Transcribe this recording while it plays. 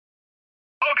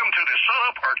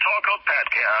Up or Talk Up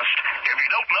podcast. If you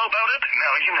don't know about it,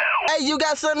 now you know. Hey, you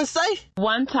got something to say?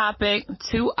 One topic,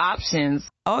 two options.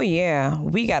 Oh yeah,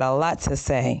 we got a lot to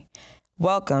say.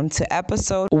 Welcome to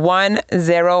episode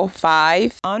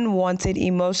 105, Unwanted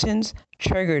Emotions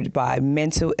Triggered by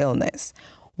Mental Illness.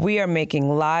 We are making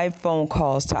live phone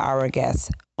calls to our guests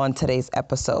on today's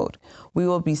episode. We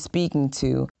will be speaking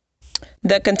to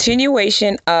the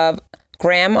continuation of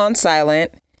Graham on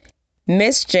Silent,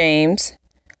 Miss James,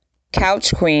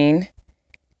 Couch Queen,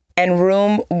 and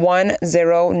Room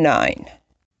 109.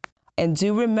 And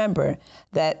do remember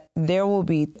that there will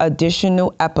be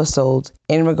additional episodes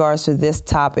in regards to this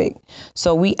topic.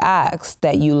 So we ask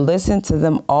that you listen to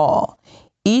them all.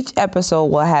 Each episode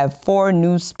will have 4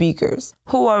 new speakers.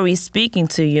 Who are we speaking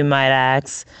to, you might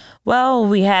ask? Well,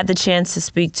 we had the chance to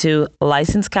speak to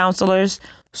licensed counselors,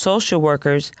 social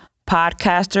workers,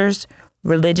 podcasters,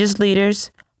 religious leaders,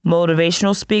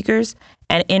 motivational speakers,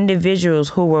 and individuals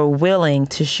who were willing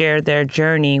to share their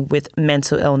journey with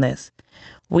mental illness.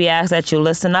 We ask that you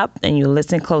listen up and you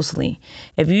listen closely.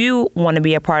 If you want to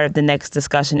be a part of the next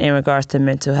discussion in regards to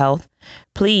mental health,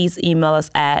 please email us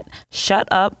at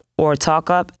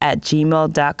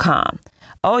shutuportalkup@gmail.com.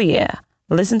 Oh yeah,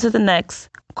 listen to the next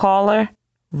caller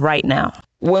right now.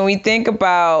 When we think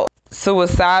about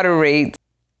suicidal rates,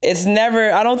 it's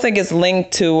never, I don't think it's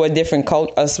linked to a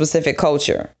specific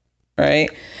culture, right?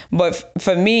 But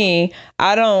for me,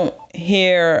 I don't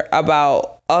hear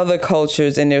about other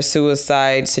cultures and their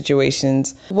suicide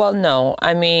situations. Well, no,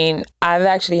 I mean, I've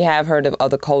actually have heard of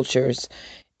other cultures'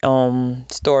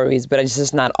 stories, but it's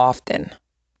just not often.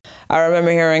 I remember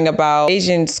hearing about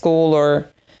Asian school or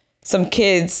some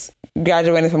kids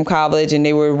graduating from college and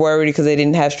they were worried because they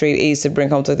didn't have straight A's to bring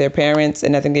home to their parents.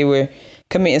 And I think they were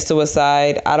committing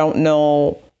suicide. I don't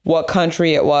know what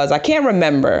country it was. I can't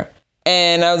remember.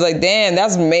 And I was like, damn,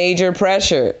 that's major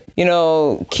pressure. You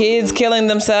know, kids killing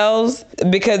themselves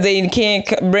because they can't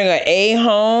bring an A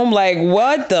home. Like,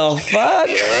 what the fuck?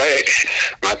 Yeah, right.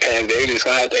 My parents, they just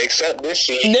gonna have to accept this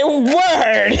shit. They word.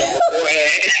 I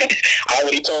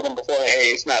already told them before,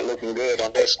 hey, it's not looking good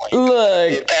on this one.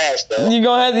 Look, You passed, though. you're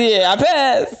gonna have to, I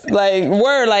passed. Like,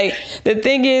 word. Like, the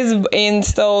thing is, and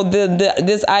so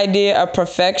this idea of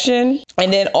perfection,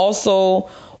 and then also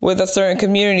with a certain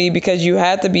community, because you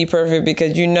have to be perfect,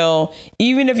 because you know,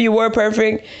 even if you were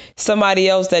perfect, somebody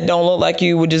else that don't look like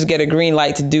you would just get a green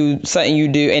light to do something you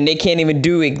do, and they can't even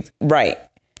do it right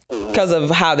because of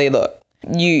how they look.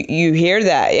 You hear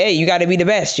that, hey, you got to be the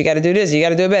best, you got to do this, you got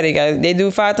to do it better, they do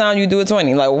it 5 times, you do it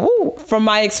 20. Like, woo. From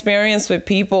my experience with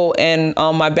people and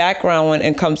my background when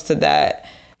it comes to that,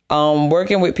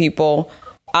 working with people,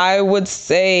 I would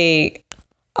say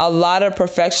a lot of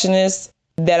perfectionists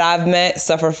that I've met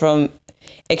suffer from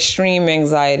extreme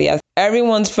anxiety.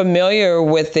 Everyone's familiar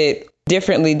with it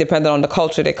differently depending on the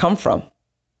culture they come from.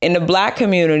 In the Black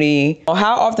community,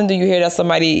 how often do you hear that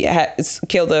somebody has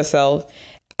killed themselves?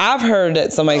 I've heard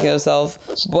that somebody killed themselves,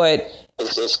 but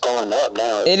it's going up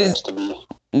now. It is to be.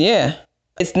 Yeah,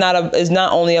 it's not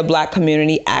only a Black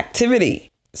community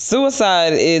activity.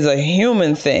 Suicide is a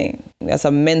human thing. That's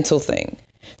a mental thing.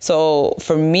 So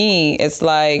for me, it's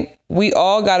like we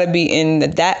all got to be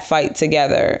in that fight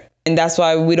together. And that's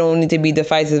why we don't need to be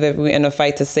divisive if we're in a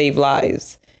fight to save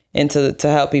lives and to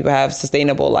help people have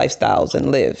sustainable lifestyles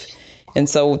and live. And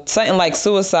so something like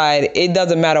suicide, it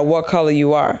doesn't matter what color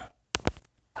you are.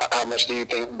 How much do you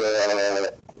think and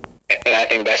I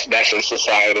think that's a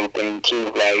societal thing too,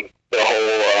 like the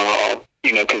whole,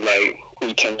 because like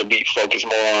we tend to be focused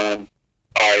more on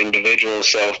our individual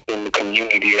self than the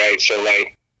community, right? So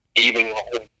like, even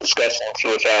when discussing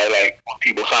suicide, like when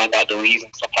people find out the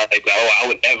reason, sometimes they go, "Oh, I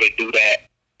would never do that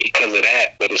because of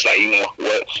that." But it's like,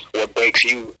 what breaks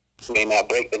you may not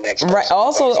break the next person. Right.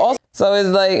 Also, so it's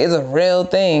like it's a real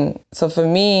thing. So for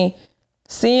me,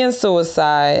 seeing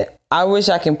suicide, I wish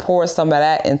I can pour some of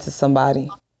that into somebody.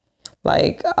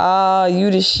 Like,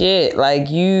 you the shit. Like,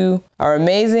 you are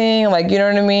amazing. Like, you know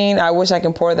what I mean? I wish I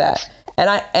can pour that. And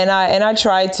I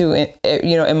try to,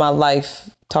 in my life,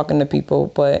 talking to people,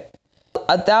 but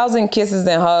 1,000 kisses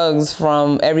and hugs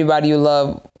from everybody you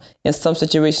love in some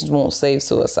situations won't save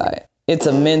suicide. It's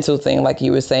a mental thing, like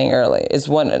you were saying earlier. It's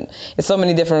so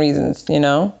many different reasons,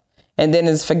 and then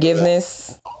it's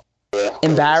forgiveness,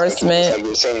 embarrassment. Like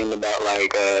you're saying about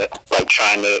like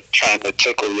trying to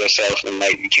tickle yourself and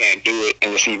like you can't do it,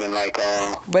 and it's even like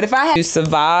But if I had to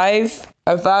survive,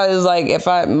 if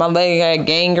my leg had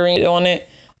gangrene on it,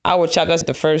 I would chop. That's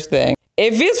the first thing.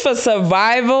 If it's for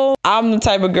survival, I'm the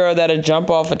type of girl that'll jump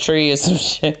off a tree or some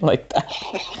shit like that.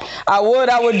 I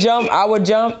would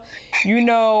jump. You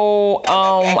know,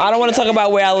 I don't want to talk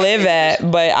about where I live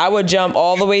at, but I would jump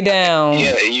all the way down.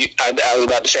 Yeah, I was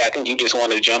about to say, I think you just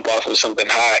want to jump off of something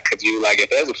high because you like, if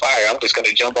there's a fire, I'm just going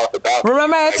to jump off the balcony.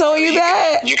 Remember I told you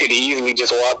that? You could easily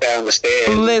just walk down the stairs.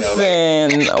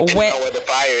 Listen, you know, when where the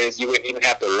fire is, you wouldn't even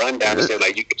have to run down the stairs.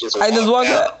 Like, you could just walk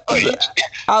down.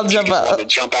 I'll jump out. Want to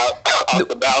jump out off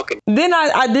the balcony. Then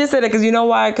I did say that because you know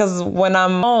why? Because when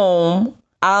I'm home,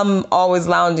 I'm always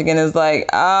lounging and it's like,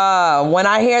 when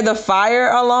I hear the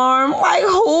fire alarm, like,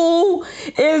 who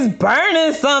is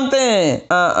burning something?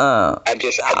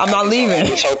 I'm not leaving. I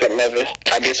just hope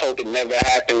it never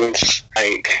happens.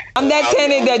 Like, I'm that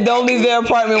tenant that don't leave their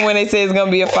apartment when they say it's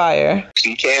gonna be a fire.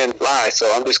 You can't lie, so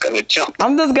I'm just gonna jump.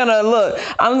 I'm just gonna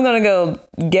go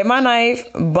get my knife,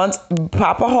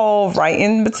 pop a hole right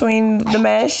in between the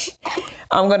mesh.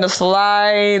 I'm gonna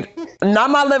slide, not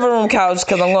my living room couch,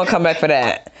 because I'm gonna come back for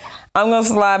that. I'm gonna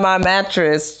slide my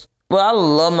mattress. Well, I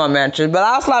love my mattress, but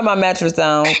I'll slide my mattress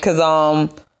down because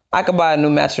I could buy a new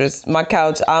mattress. My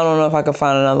couch, I don't know if I could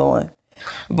find another one.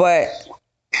 But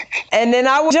and then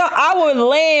I would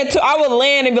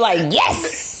land and be like,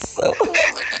 yes. So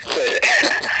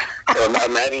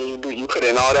imagine you put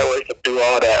in all that work to do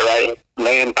all that, right?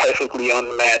 Land perfectly on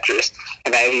the mattress,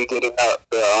 and as you get it up,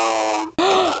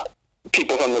 the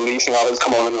people from the leasing office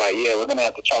come over and like, yeah, we're gonna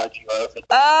have to charge you.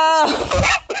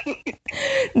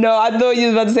 No, I thought you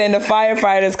was about to say, and the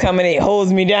firefighters come and it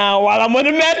holds me down while I'm on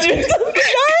the mattress.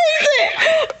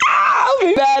 I'll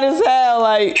be bad as hell.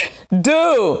 Like,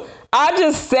 dude, I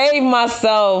just saved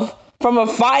myself from a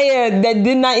fire that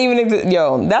did not even exist.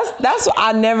 Yo, that's what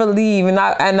I never leave, and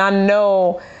I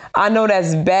know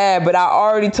that's bad, but I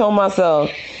already told myself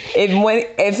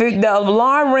if the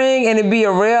alarm ring and it be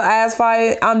a real ass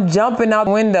fire, I'm jumping out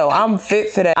the window. I'm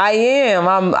fit for that. I am.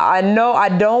 I know I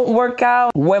don't work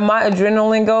out when my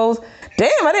adrenaline goes. Damn,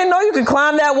 I didn't know you could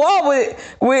climb that wall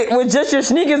with just your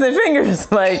sneakers and fingers.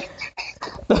 Like,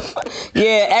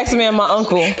 yeah, ask me and my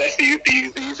uncle. That's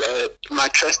these my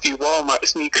trusty Walmart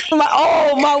sneakers. My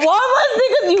Walmart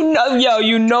sneakers.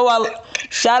 You know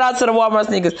shout out to the Walmart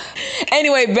sneakers.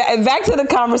 Anyway, back to the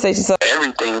conversation. So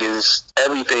everything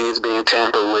is being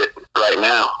tampered with right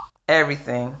now.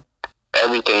 Everything,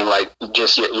 like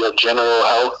just your general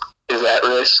health is at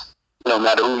risk. No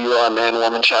matter who you are, man,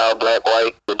 woman, child, black,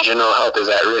 white, your general health is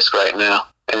at risk right now.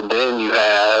 And then you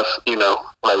have,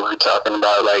 like we were talking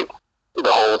about, like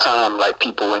the whole time, like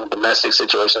people in domestic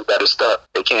situations that are stuck.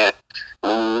 They can't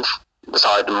move. It's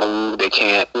hard to move. They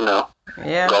can't, go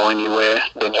anywhere.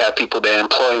 Then you have people, their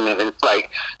employment. It's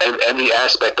like every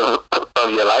aspect of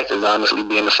your life is honestly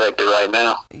being affected right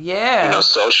now. Yeah.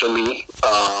 Socially,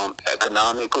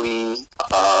 economically,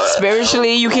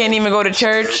 spiritually. You can't even go to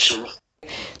church.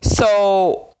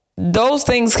 So those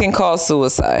things can cause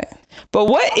suicide. But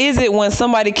what is it when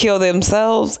somebody kills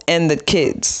themselves and the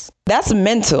kids? That's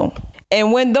mental.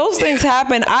 And when those things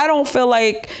happen, I don't feel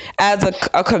like as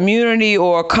a community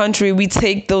or a country, we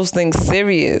take those things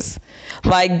serious.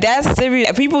 Like, that's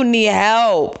serious. People need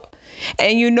help.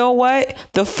 And you know what?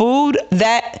 The food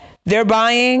that they're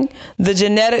buying, the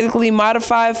genetically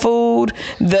modified food,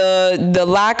 the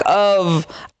lack of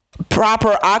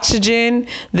proper oxygen,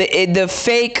 the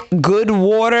fake good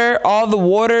water, all the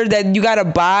water that you gotta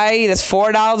buy that's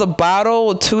 $4 a bottle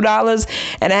or $2,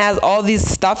 and it has all these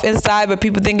stuff inside, but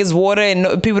people think it's water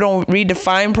and people don't read the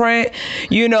fine print.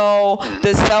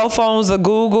 The cell phones, the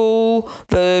Google,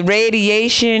 the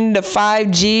radiation, the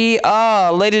 5G.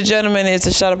 Ladies and gentlemen, it's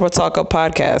a Shut Up or Talk Up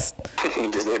podcast.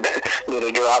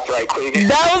 Little drop right quick.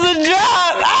 That was a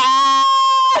drop.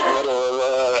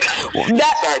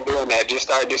 Start doing that. Just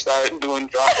start doing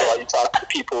drops while you talk to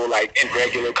people, like in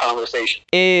regular conversation.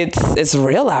 It's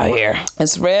real out here.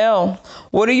 It's real.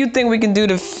 What do you think we can do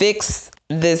to fix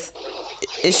this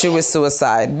issue with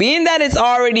suicide? Being that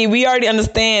we already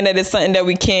understand that it's something that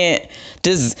we can't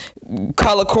just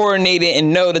color coordinate it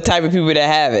and know the type of people that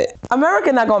have it.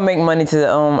 America not gonna make money to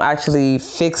actually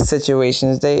fix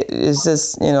situations. It's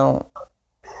just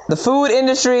the food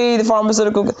industry, the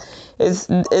pharmaceutical. It's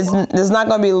not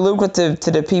going to be lucrative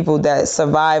to the people that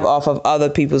survive off of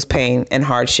other people's pain and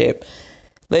hardship.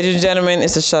 Ladies and gentlemen,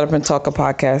 it's a Shut Up and Talk a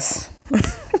podcast.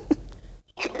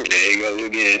 There you go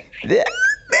again. There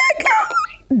you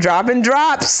go. Dropping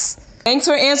drops. Thanks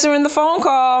for answering the phone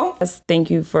call. Thank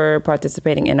you for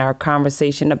participating in our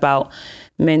conversation about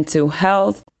mental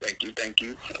health. Thank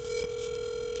you.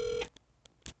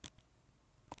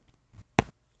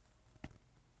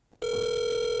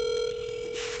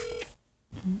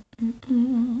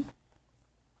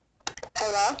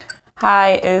 Hello?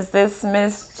 Hi, is this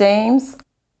Miss James?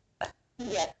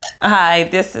 Yes. Hi,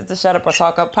 this is the Shut Up or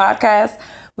Talk Up podcast.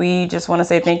 We just want to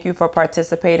say thank you for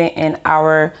participating in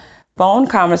our phone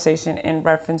conversation in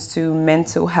reference to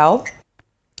mental health.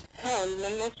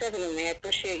 Oh, most definitely. I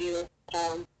appreciate you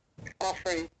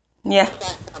offering. Yeah,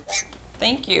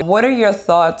 thank you. What are your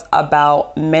thoughts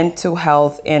about mental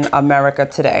health in America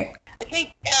today? I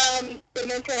think the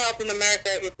mental health in America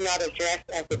is not addressed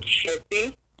as it should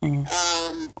be.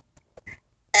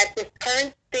 At this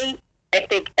current state, I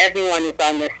think everyone is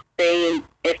on the same,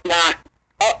 if not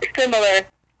similar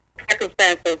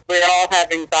circumstances. We all have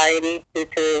anxiety due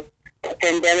to the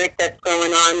pandemic that's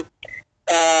going on,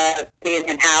 being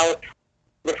in house,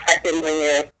 reflecting on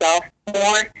yourself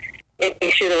more. It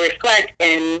makes you to reflect,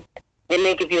 and it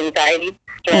may give you anxiety,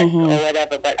 stress, or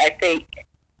whatever. But I think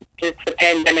just the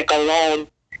pandemic alone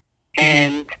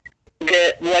and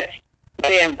what's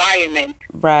the environment,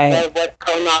 Right. what's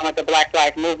going on with the Black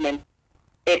Lives Movement,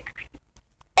 it's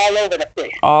all over the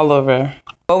place. All over.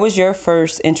 What was your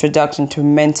first introduction to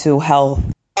mental health?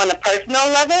 On a personal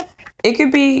level, It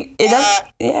could be,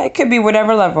 it could be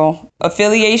whatever level.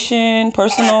 Affiliation,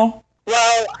 personal.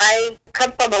 well, I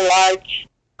come from a large,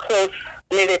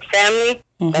 close-knitted family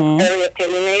that's very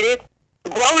opinionated.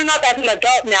 Growing up as an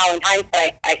adult now, in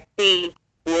hindsight, I see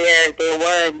where there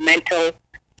were mental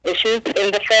issues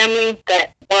in the family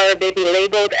that were maybe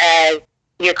labeled as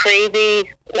you're crazy,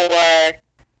 or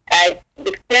I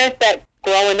experienced that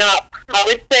growing up. I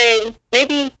would say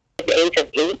maybe at the age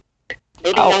of 8,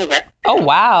 maybe younger. Oh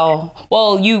wow.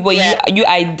 Well, you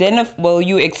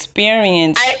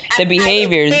experienced the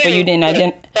behaviors, but you didn't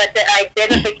identify. But the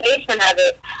identification of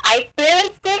it, I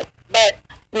experienced it, but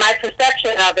my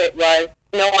perception of it was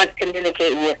no one's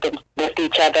communicating with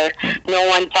each other. No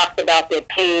one talks about their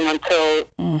pain until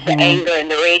the anger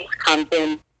and the rage comes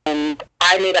in. And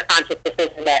I made a conscious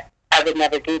decision that I would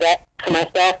never do that to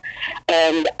myself.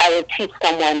 And I would teach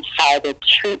someone how to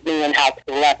treat me and how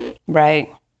to love me.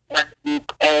 Right.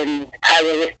 And I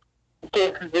would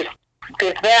give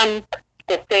them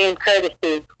the same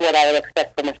courtesy what I would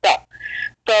expect for myself.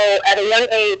 So at a young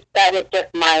age, that was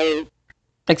just my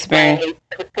experience,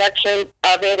 my reflection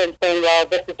of it, and saying, well,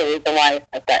 this is the reason why it's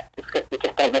like that. It's because we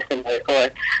just don't listen, or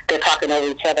they're talking over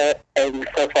each other and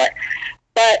so forth.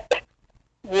 But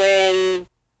when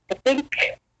I think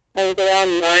I was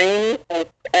around 9,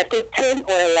 I think 10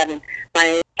 or 11,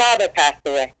 my father passed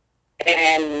away.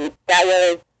 And that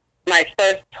was my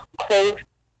first close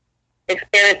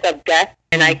experience of death,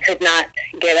 and I could not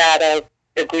get out of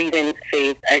the grieving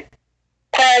phase. I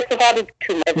cried for probably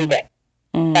 2 months every day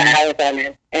that I was on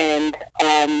it. And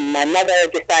my mother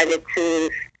decided to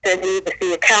send me to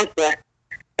see a counselor,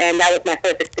 and that was my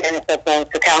first experience of going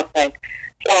to counseling.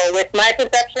 So with my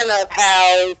perception of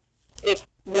how if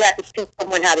you have to teach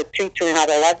someone how to treat you and how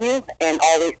to love you, and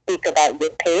always speak about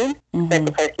your pain, let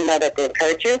the person know that they've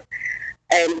hurt you,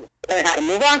 and learn how to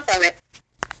move on from it,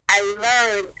 I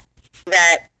learned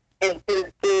that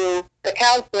through the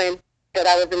counseling that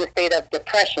I was in a state of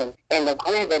depression and the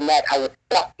grieving, that I was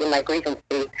stuck in my grieving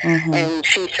state. And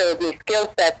she showed me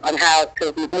skill sets on how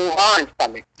to move on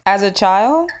from it. As a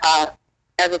child?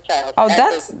 As a child. Oh,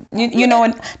 that's, you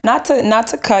know, not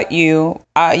to cut you,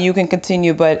 you can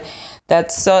continue, but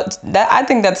I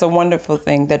think that's a wonderful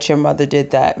thing that your mother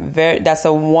did that. That's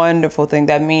a wonderful thing.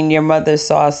 That means your mother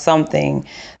saw something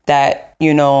that,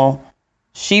 you know,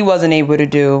 she wasn't able to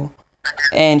do,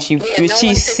 and she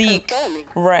seek,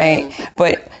 right.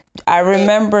 But I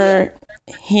remember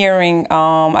hearing,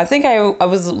 I think I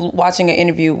was watching an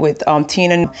interview with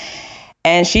Tina,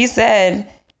 and she said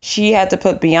she had to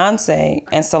put Beyonce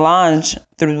and Solange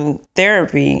through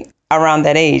therapy around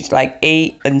that age, like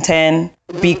 8 and 10,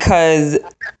 because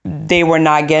they were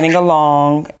not getting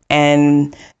along,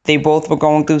 and they both were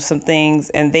going through some things,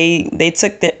 and they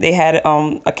had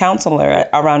a counselor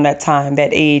around that time, that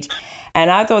age. And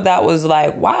I thought that was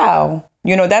like, wow,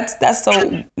 you know, that's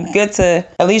so good to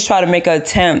at least try to make an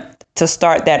attempt to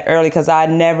start that early, because I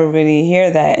never really hear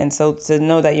that. And so to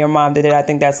know that your mom did it, I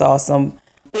think that's awesome.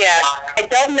 Yeah, I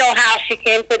don't know how she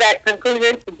came to that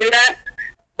conclusion to do that,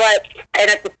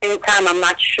 and at the same time, I'm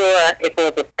not sure if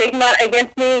it was a stigma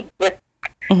against me with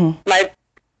my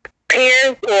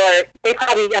peers, or they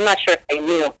probably, I'm not sure if they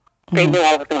knew. They knew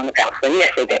I was doing the counseling.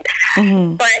 Yes, they did.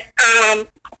 But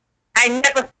I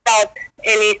never felt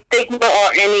any stigma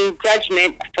or any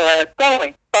judgment for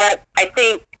going. But I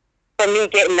think for me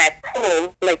getting that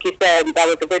tool, like you said, that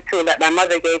was a good tool that my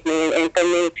mother gave me, and for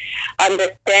me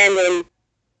understanding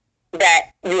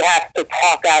that you have to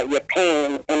talk out your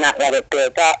pain and not let it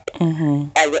build up.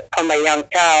 From a young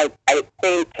child, I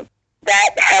think that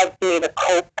helped me to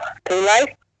cope through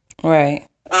life. Right.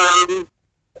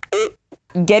 It,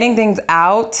 Getting things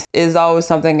out is always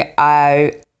something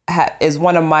is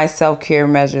one of my self-care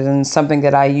measures, and something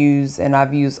that I use and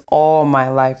I've used all my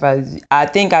life. I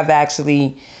think I've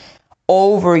actually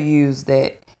overused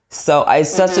it. So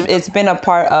it's been a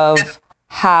part of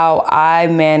how I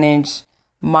manage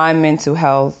my mental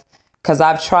health, because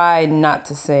I've tried not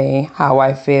to say how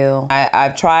I feel.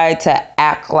 I've tried to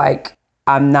act like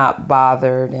I'm not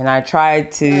bothered, and I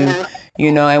tried to,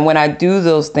 and when I do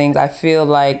those things, I feel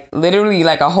like literally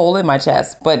like a hole in my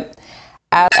chest. But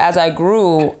as I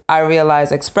grew, I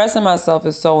realized expressing myself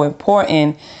is so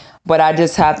important, but I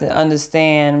just have to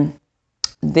understand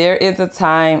there is a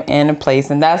time and a place,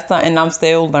 and that's something I'm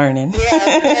still learning.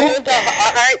 Yeah, there's a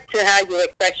art to how you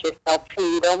express yourself too.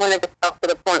 You don't want to get yourself to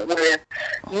the point where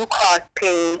you cause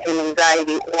pain and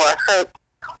anxiety or hurt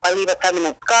or leave a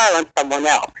permanent scar on someone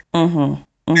else.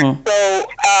 So,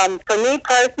 for me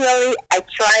personally, I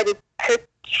try to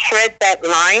tread that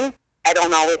line. I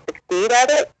don't always succeed at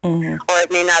it, or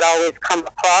it may not always come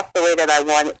across the way that I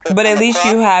want it to. But at least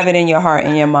you have it in your heart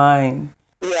and your mind.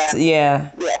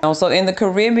 Yeah. So in the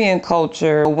Caribbean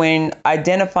culture, when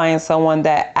identifying someone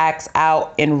that acts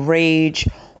out in rage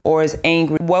or is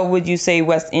angry, what would you say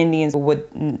West Indians would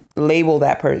label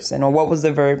that person, or what was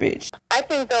the verbiage? I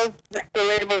think the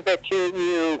labels that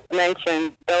you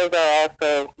mentioned, those are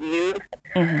also used,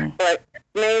 but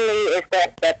mainly is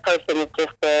that person is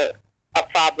just a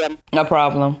problem. A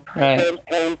problem, right?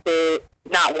 And to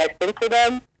not listen to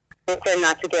them, and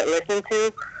not to get listened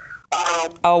to.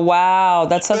 Oh, wow.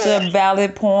 That's such a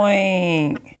valid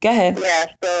point. Go ahead. Yeah,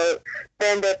 so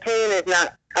then the pain is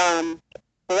not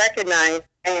recognized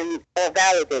or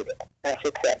validated, I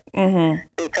should say.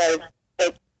 Because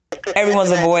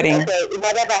everyone's avoiding. Okay,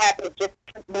 whatever happens, just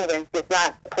keep moving. It's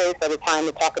not the place or the time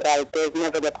to talk about it. There's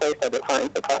never the place or the time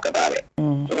to talk about it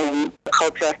in the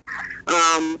culture.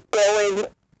 Going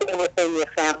within your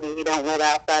family, you don't let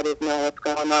outsiders know what's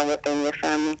going on within your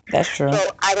family. That's true.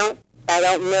 So I don't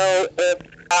know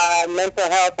if mental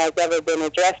health has ever been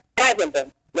addressed. It hasn't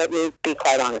been. Let me be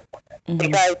quite honest.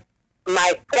 Because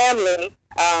my family,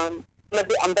 I'm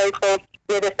very close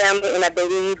with the family, and I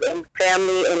believe in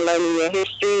family and learning your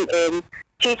history and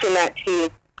teaching that to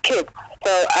kids.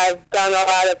 So I've done a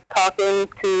lot of talking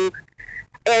to,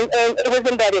 and it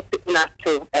was embedded not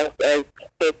to, as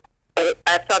kids.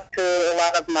 I talked to a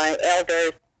lot of my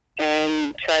elders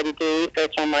and tried to do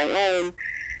research on my own.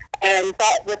 And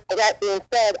with that being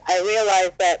said, I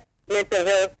realized that mental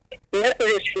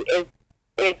history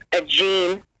is a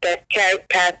gene that's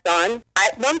passed on.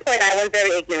 At one point, I was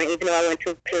very ignorant, even though I went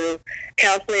to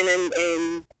counseling,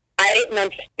 and I didn't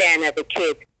understand as a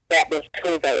kid that was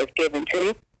tools that was given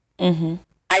to me.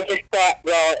 I just thought,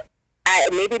 well,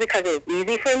 maybe because it was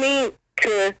easy for me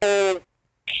to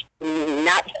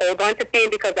not hold on to pain,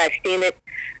 because I've seen it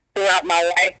throughout my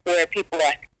life where people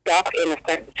are stuck in a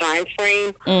certain time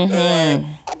frame,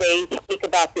 or they speak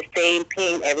about the same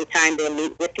pain every time they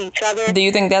meet with each other. Do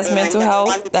you think that's mental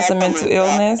health? That's a mental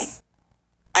illness?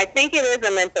 I think it is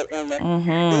a mental illness.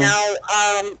 Now,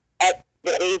 at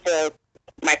the age of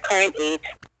my current age,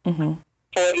 40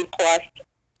 plus,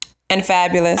 and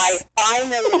fabulous, I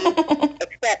finally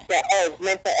accept that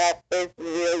mental health is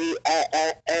really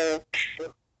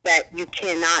that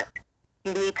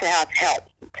you need to have help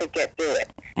to get through it.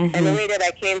 And the way that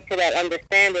I came to that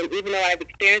understanding, even though I've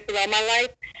experienced it all my life,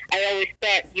 I always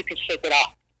thought you could shake it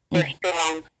off. You're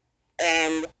strong,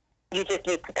 and you just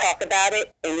need to talk about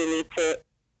it, and you need to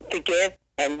forgive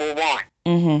and move on.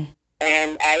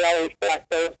 And I always thought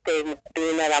those things,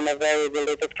 being that I'm a very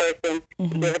religious person,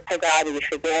 give it to God, and you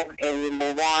forgive, and you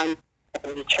move on,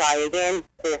 and you try again.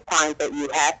 There's times that you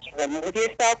have to remove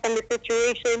yourself from the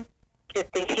situation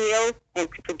just to heal and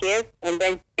to forgive, and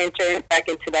then enter back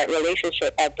into that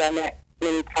relationship. I've done that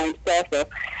many times also.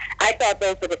 I thought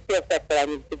those were the skill sets that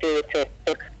I needed to do to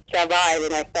survive,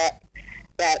 and I thought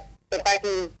that if I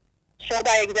can show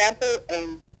by example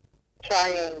and try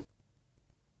and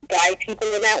guide people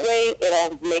in that way,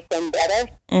 it'll make them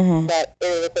better. But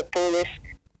it was a foolish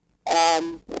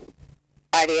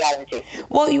ideology.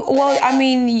 Well, I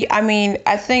mean,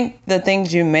 I think the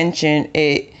things you mentioned,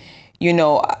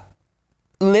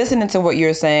 listening to what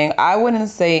you're saying, I wouldn't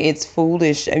say it's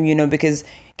foolish, because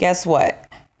guess what?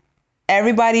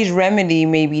 Everybody's remedy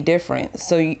may be different.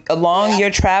 So along your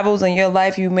travels and your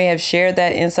life, you may have shared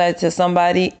that insight to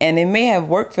somebody, and it may have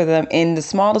worked for them in the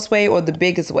smallest way or the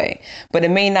biggest way, but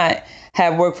it may not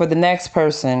have worked for the next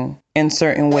person in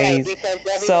certain ways.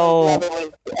 So,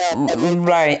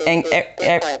 right. And so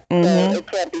it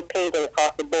can't be painted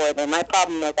across the board. And my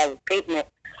problem is I was painting it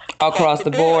across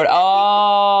the board.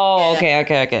 Oh, okay.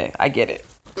 I get it.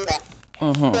 Yeah.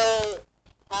 Mm-hmm. So,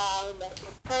 at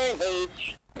the current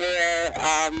age where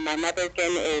my mother's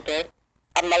getting older,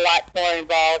 I'm a lot more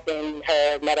involved in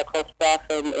her medical stuff,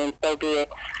 and so be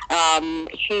it.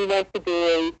 She went to do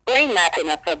a brain mapping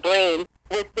of her brain.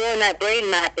 With doing that brain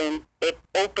mapping, it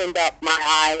opened up my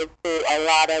eyes to a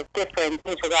lot of different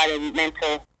things regarding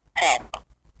mental health.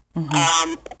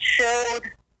 Showed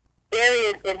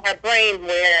areas in her brain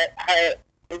where her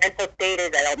mental status,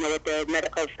 I don't know what the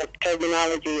medical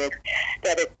terminology is,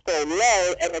 that it's so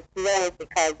low, and it's low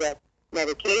because of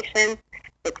medication,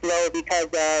 it's low because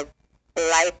of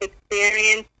life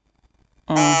experience,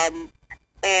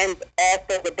 and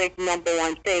also the big number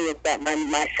one thing is that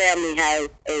my family has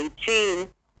a gene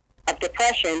of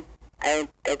depression.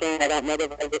 Again, I don't know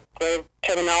the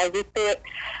terminology to it,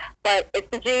 but it's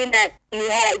a gene that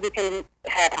you can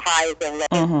have highs and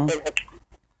lows.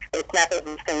 It's snap of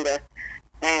your finger,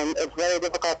 and it's very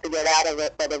difficult to get out of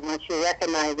it, but once you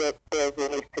recognize it, there's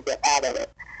ways to get out of it.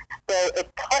 So it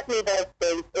taught me those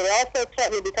things. It also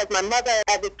taught me, because my mother,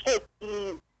 as a kid,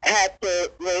 she had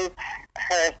to raise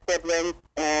her siblings,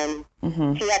 and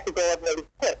she had to grow up really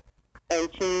quick, and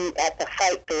she had to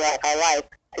fight throughout her life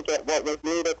to get what was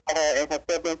needed for her and her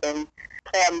siblings and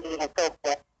family and so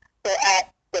forth. So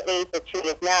at the age that she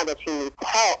is now, that she needs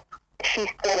help, she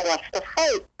still wants to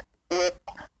fight with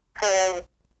her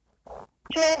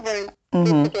children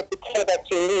to get the care that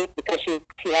she needs, because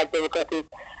she had difficulties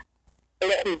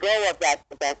letting go of that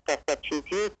stuff that she's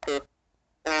used to.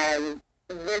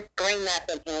 This brain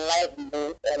mapping enlightened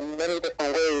me in many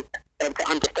different ways, and to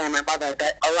understand my mother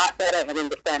a lot better, and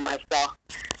understand myself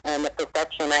and the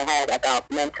perception I had about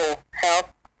mental health,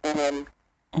 and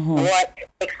what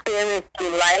experience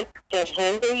through life can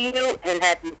hinder you and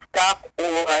have you stop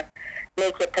or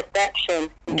make your perception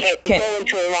go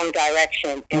into a wrong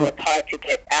direction, and it's hard to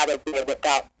get out of there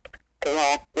without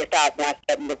not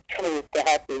getting the tools to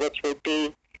help you, which would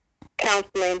be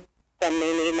counseling, some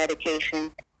may need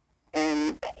medication,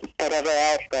 and whatever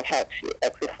else that helps you.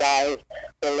 Exercise,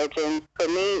 religion. For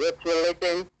me, it's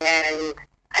religion, and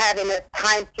having a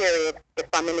time period. If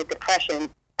I'm in a depression,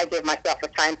 I give myself a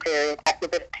time period. After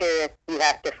this period, you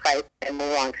have to fight and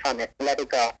move on from it. Let it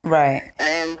go. Right.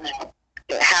 And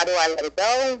how do I let it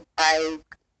go? I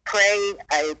pray,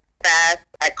 I fast,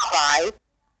 I cry.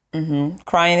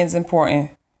 Crying is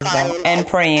important. And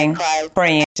praying.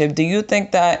 Praying. Do you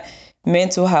think that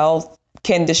mental health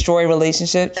can destroy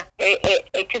relationships?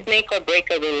 It could make or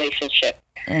break a relationship.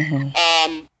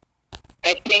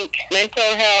 I think mental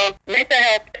health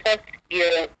plus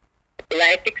your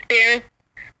life experience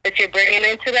that you're bringing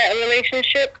into that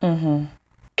relationship,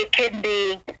 it could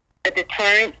be a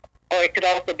deterrent, or it could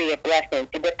also be a blessing.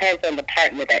 It depends on the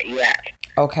partner that you have.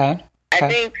 Okay. I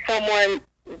think someone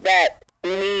that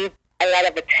needs a lot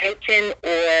of attention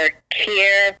or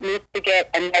care needs to get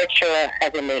a nurturer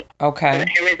as a mate. Okay. But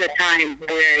there is a time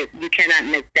where you cannot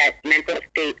make that mental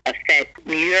state affect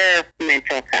your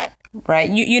mental health. Right.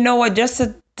 You know what? Just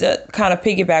to kind of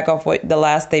piggyback off what the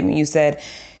last statement you said,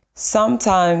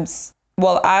 sometimes,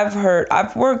 well,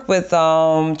 I've worked with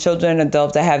children and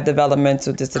adults that have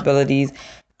developmental disabilities,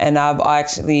 and I've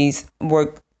actually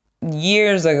worked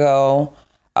years ago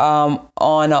on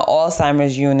an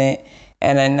Alzheimer's unit,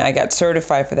 and then I got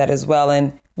certified for that as well.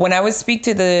 And when I would speak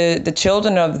to the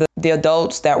children of the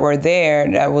adults that were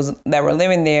there, that were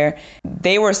living there,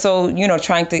 they were so,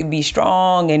 trying to be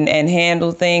strong and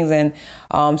handle things. And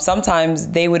sometimes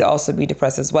they would also be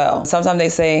depressed as well. Sometimes they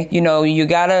say, you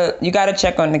gotta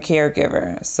check on the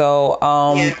caregiver. So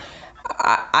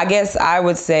I guess I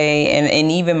would say,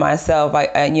 and even myself, I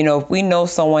if we know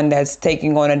someone that's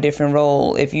taking on a different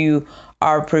role, if you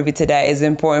are privy to that, it's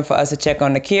important for us to check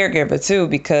on the caregiver too,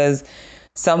 because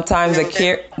sometimes the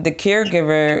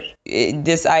caregiver,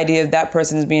 this idea of that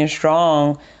person is being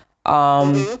strong,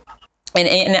 and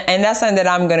that's something that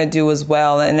I'm gonna do as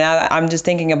well. And now I'm just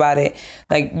thinking about it,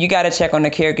 like, you got to check on the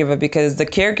caregiver, because the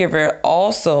caregiver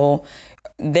also,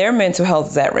 their mental health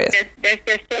is at risk.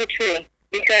 That's so true,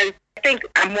 because I think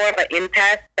I'm more of an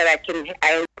empath, that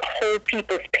I hold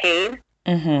people's pain,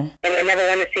 and I never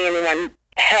want to see anyone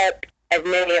help as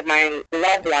many of my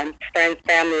loved ones, friends,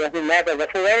 family, or whomever, but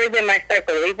whoever's in my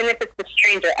circle, even if it's a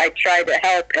stranger, I try to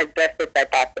help as best as I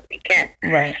possibly can.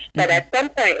 Right. But at some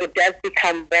point, it does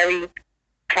become very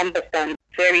cumbersome,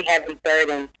 very heavy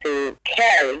burden to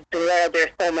carry. There's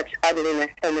so much ugliness,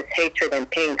 so much hatred and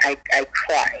pain. I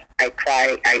cry. I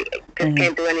just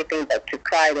can't do anything but to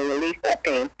cry to release that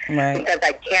pain, because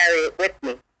I carry it with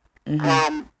me.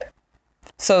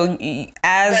 So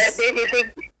as...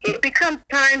 But it becomes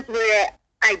times where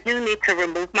I do need to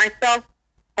remove myself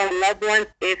from loved ones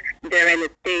if they're in a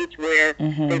stage where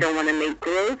they don't want to make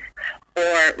growth,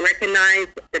 or recognize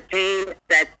the pain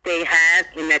that they have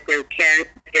and that they're carrying,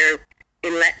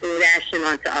 lashing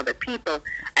onto other people,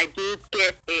 I do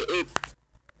get it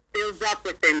builds up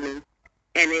within me,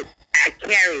 and I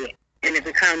carry it, and it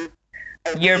becomes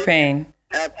Your pain.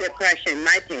 Depression,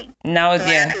 my pain. Now, so I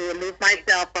have to remove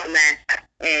myself from that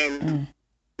and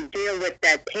deal with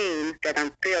that pain that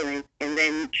I'm feeling, and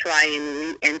then try and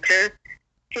re-enter,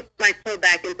 tip my toe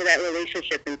back into that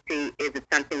relationship and see if it's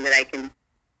something that I can.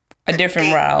 A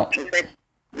different route. But,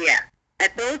 yeah.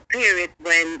 At those periods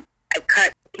when I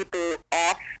cut people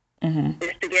off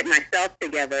just to get myself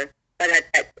together, but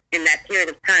in that period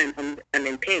of time, I'm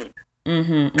in pain.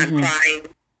 I'm crying.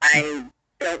 I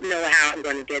don't know how I'm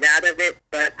going to get out of it,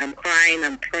 but I'm crying.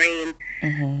 I'm praying.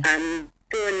 I'm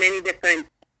doing many different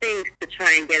things to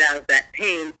try and get out of that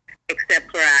pain,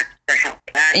 except for ask for help.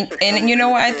 And you know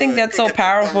what? I think that's so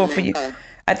powerful for you.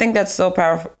 I think that's so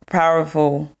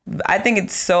powerful. I think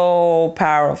it's so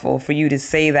powerful for you to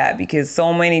say that, because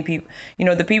so many people,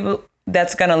 the people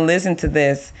that's going to listen to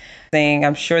this thing,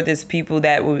 I'm sure there's people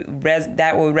that will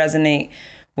resonate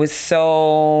with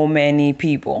so many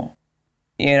people,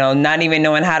 not even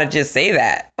knowing how to just say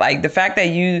that. Like the fact that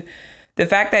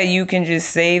you can just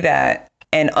say that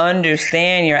and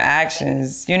understand your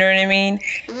actions. You know what I mean?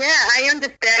 Yeah, I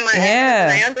understand my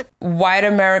actions. White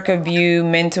America view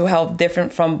mental health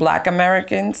different from Black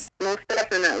Americans? Most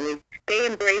definitely. They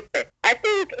embrace it. I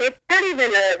think it's not even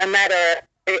a matter,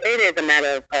 it is a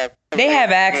matter of... They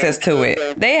have access to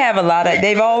it. They have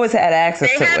they've always had access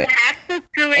to it. They have access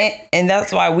to it. And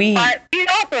that's why we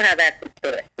also have access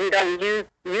to it. We don't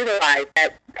utilize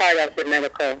that part of the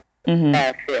medical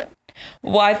field.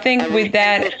 Well, I think with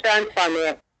that,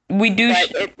 we do.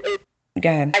 Go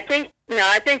ahead. I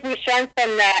think we shun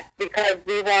from that because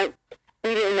we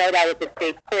didn't know that was a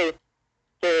safe place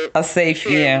to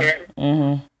share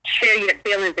your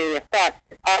feelings and your thoughts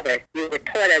with others. You were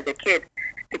taught as a kid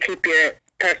to keep your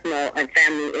personal and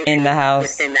family issues in the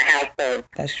house, within the household.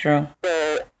 That's true.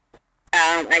 So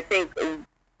I think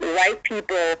white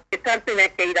people, it's something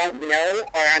that they don't know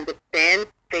or understand.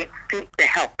 They seek the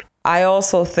help. I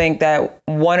also think that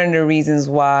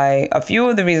a few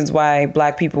of the reasons why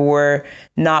Black people were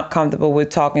not comfortable with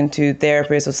talking to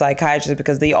therapists or psychiatrists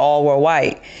because they all were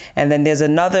white. And then there's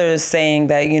another saying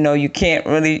that, you can't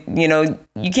really,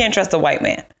 you can't trust a white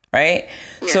man, right?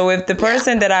 Yeah. So if the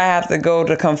person that I have to go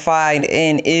to confide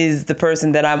in is the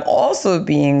person that I'm also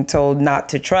being told not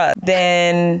to trust,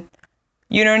 then...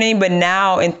 You know what I mean? But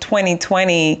now in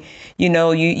 2020,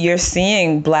 you're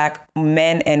seeing Black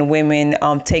men and women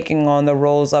taking on the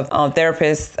roles of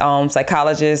therapists,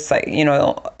 psychologists,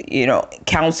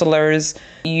 counselors.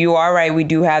 You are right. We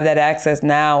do have that access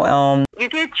now. You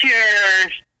get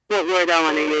what word I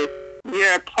want to use,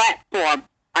 your platform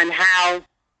on how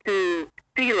to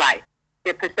see life,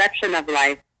 your perception of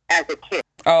life as a kid.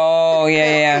 Oh,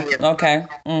 yeah. Okay.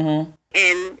 And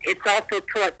it's also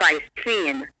taught by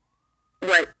seeing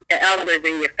what the elders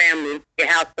in your family, your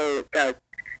household does.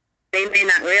 They may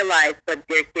not realize, but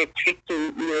they're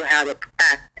teaching you how to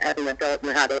act as an adult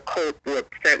and how to cope with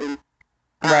certain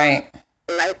life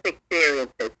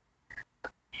experiences.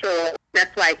 So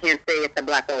that's why I can't say it's a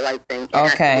Black or white thing.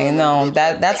 Okay, no,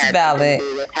 that's valid.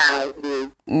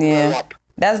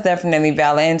 That's definitely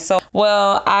valid. And so,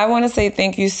 well, I want to say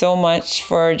thank you so much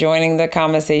for joining the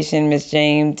conversation, Ms.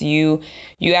 James. You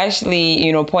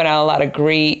actually, point out a lot of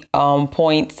great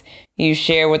points you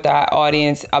share with our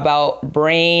audience about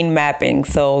brain mapping.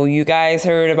 So you guys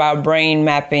heard about brain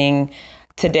mapping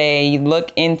today.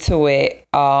 Look into it.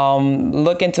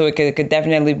 Because it could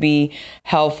definitely be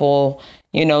helpful.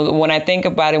 When I think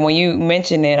about it, when you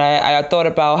mentioned it, I thought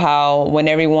about how when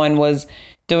everyone was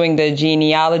doing the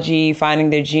genealogy, finding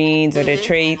their genes or their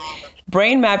traits.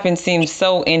 Brain mapping seems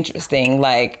so interesting.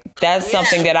 Like, that's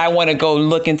something that I want to go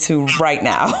look into right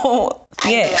now. I'm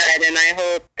glad, and I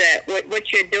hope that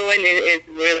what you're doing is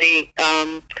really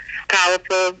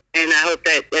powerful, and I hope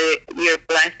that you're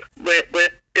blessed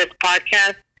with this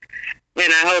podcast,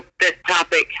 and I hope this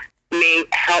topic may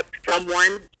help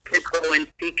someone to go and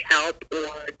seek help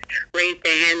or raise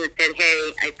their hand and say,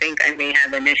 hey, I think I may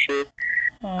have an issue.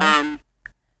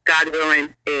 God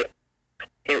willing, it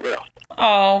will.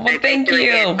 Oh, well, thank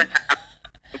you.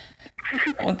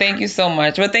 Well, thank you so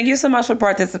much. Well, thank you so much for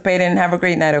participating, and have a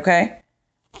great night, okay?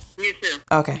 You too.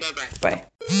 Okay. Bye-bye. Bye.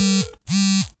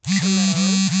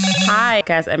 Hi,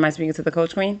 guys. Am I speaking to the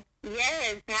Coach Queen?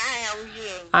 Yes. Hi, how are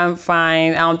you? I'm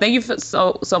fine. Thank you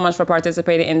so much for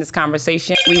participating in this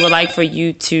conversation. We would like for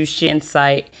you to share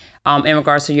insight in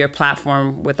regards to your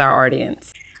platform with our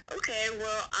audience. Okay,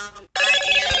 well, I am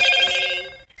a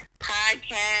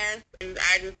podcast class, and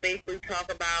I just basically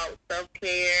talk about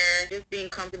self-care, just being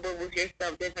comfortable with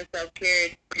yourself, different self-care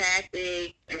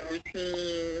tactics and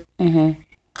routines, and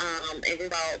just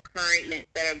about current events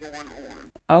that are going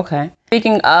on. Okay.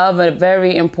 Speaking of a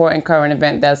very important current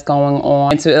event that's going on,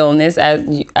 mental illness, as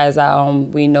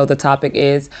we know the topic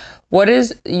is, what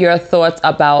is your thoughts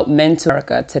about mental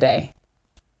America today?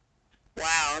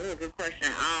 Wow, that's a good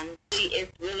question.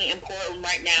 It's really important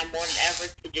right now more than ever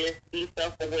to just be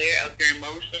self-aware of your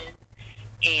emotions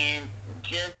and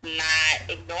just not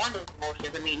ignore those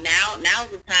emotions. I mean, now's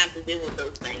the time to deal with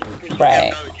those things because you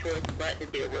have no other choice but to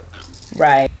deal with them.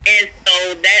 Right. And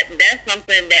so that's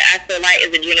something that I feel like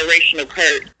is a generational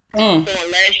curse. So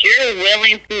unless you're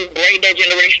willing to break that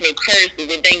generational curse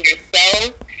within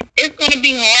yourself, it's going to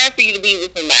be hard for you to be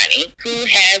with somebody who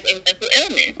has a mental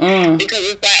illness. Because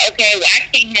it's like, okay, well, I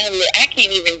can't handle it. I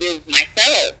can't even deal with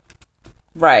myself.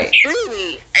 Right.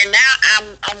 Truly. And now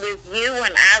I'm with you,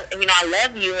 and I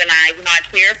love you, and I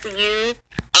care for you.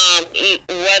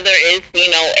 Whether it's,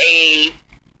 a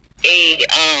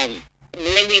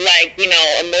really like,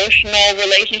 emotional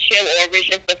relationship or if it's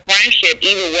just a friendship,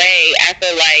 either way, I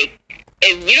feel like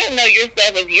if you don't know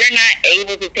yourself, if you're not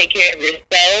able to take care of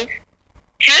yourself,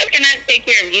 how can I take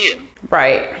care of you?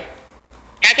 Right.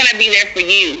 How can I be there for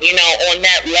you, on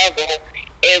that level,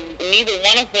 if neither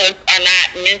one of us are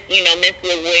not,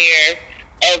 mentally aware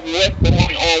of what's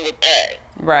going on with us?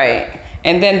 Right.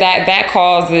 And then that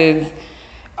causes,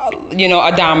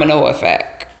 a domino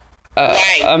effect.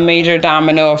 Right. A major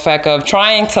domino effect of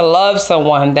trying to love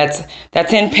someone that's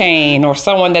in pain, or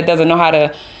someone that doesn't know how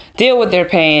to deal with their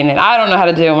pain, and I don't know how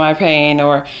to deal with my pain,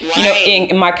 or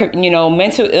in my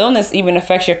mental illness even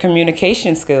affects your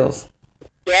communication skills.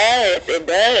 Yes, it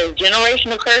does.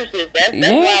 Generational curses. That's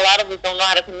why a lot of us don't know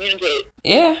how to communicate.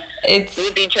 Yeah, it's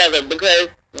with each other, because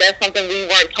that's something we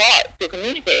weren't taught to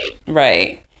communicate.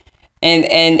 Right. And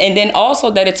then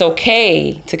also that it's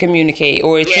okay to communicate,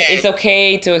 or it's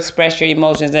okay to express your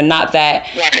emotions, and not that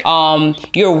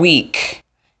you're weak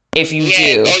if you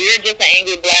do. Or you're just an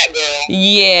angry black girl.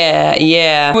 Yeah.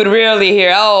 You would rarely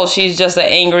hear, oh, she's just an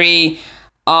angry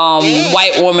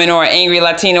white woman, or angry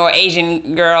Latino or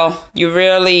Asian girl. You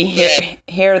rarely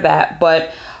hear that.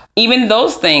 But even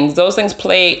those things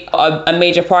play a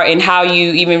major part in how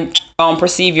you even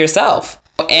perceive yourself.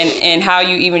 And how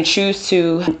you even choose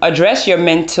to address your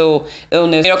mental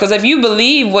illness. Because if you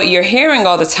believe what you're hearing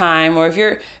all the time, or if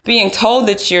you're being told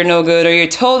that you're no good, or you're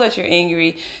told that you're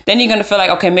angry, then you're going to feel like,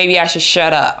 okay, maybe I should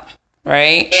shut up.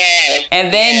 Right? Yeah.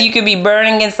 And then you could be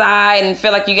burning inside and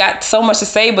feel like you got so much to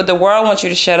say, but the world wants you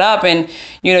to shut up, and,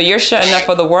 you're shutting up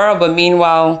for the world. But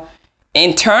meanwhile,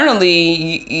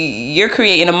 internally, you're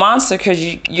creating a monster, because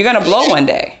you're going to blow one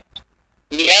day.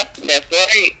 Yep, that's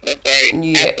right.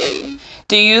 Yeah. Absolutely.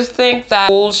 Do you think that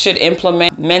schools should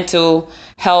implement mental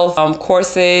health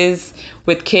courses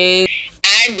with kids?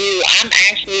 I do. I'm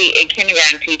actually a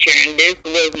kindergarten teacher, and this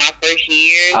was my first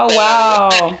year. Oh,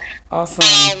 wow. Awesome.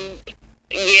 So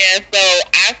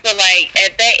I feel like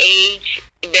at that age,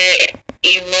 that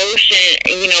emotion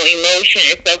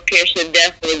and self-care should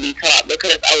definitely be taught,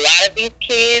 because a lot of these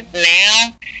kids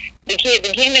now, the kids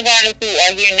in kindergarten who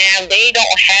are here now, they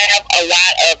don't have a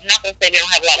lot of, not to say they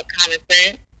don't have a lot of common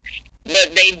sense,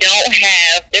 but they don't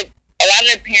have, a lot of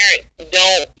their parents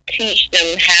don't teach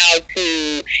them how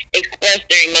to express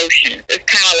their emotions. It's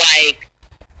kind of like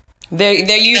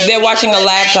they're watching a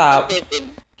laptop.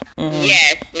 Mm-hmm.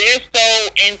 Yes, they're so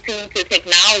into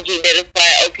technology that it's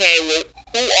like, okay, well,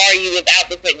 who are you without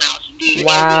the technology? Do you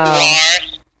know who you are?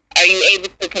 Are you able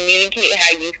to communicate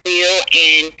how you feel?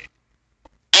 And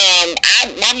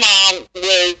my mom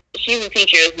she's a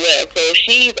teacher as well, so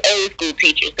she's old school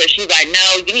teacher. So she's like,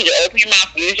 no, you need to open your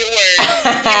mouth, use your words.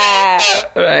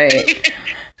 Right.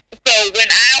 So when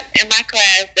I'm in my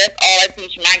class, that's all I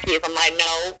teach my kids. I'm like,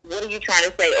 no, what are you trying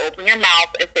to say? Open your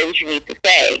mouth and say what you need to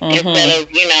say. Mm-hmm. Instead of,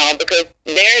 because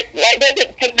they're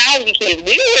the technology kids.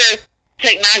 We were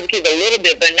technology kids a little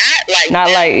bit, but not like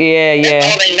that's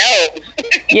all they know.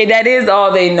 Yeah, that is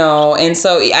all they know. And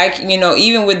so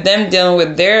even with them dealing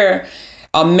with their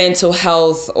mental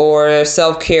health or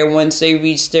self-care once they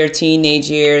reach their teenage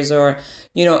years, or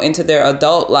into their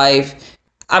adult life,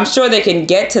 I'm sure they can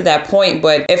get to that point.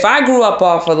 But if I grew up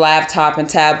off a laptop and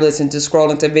tablets and just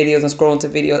scrolling to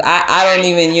videos, I don't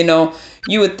even,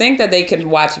 you would think that they could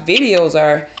watch videos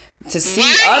or to see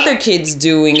other kids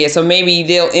doing it. So maybe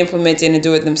they'll implement it and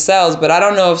do it themselves. But I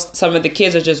don't know if some of the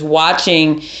kids are just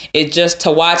watching it just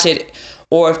to watch it,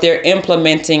 or if they're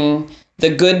implementing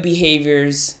the good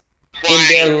behaviors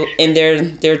in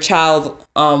their child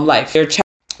life.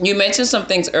 You mentioned some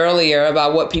things earlier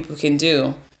about what people can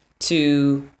do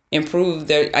to improve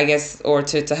their, I guess, or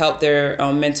to help their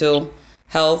mental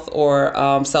health or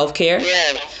self-care?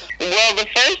 Yeah. Well, the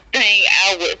first thing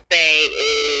I would say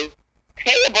is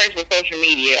take a break from social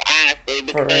media, honestly,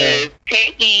 because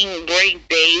taking breaks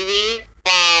daily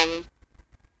from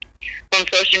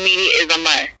social media is a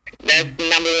must. That's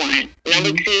number one.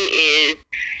 Number two is,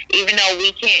 even though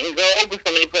we can't go to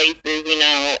so many places,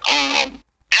 I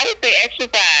would say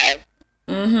exercise.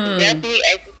 Definitely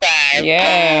exercise.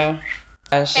 Yeah.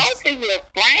 Talk to your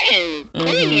friends,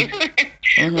 please.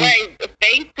 Like,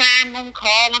 FaceTime them,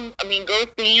 call them. Go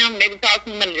see them. Maybe talk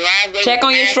to them in the driveway. Check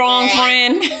on your strong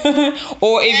friend.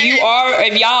 Or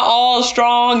if y'all all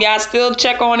strong, y'all still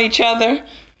check on each other.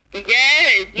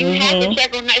 Yes, you have to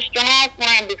check on that strong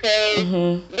friend, because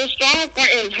the strong friend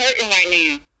is hurting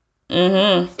right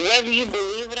now. Whether you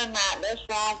believe it or not, that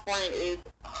strong friend is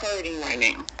hurting right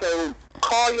now. So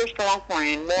call your strong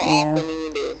friend more often than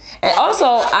you do. And also,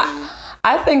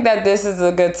 I think that this is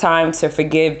a good time to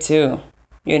forgive too.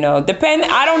 I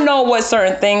don't know what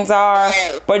certain things are,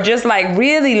 but just like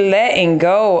really letting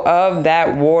go of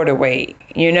that water weight,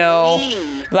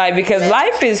 like, because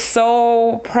life is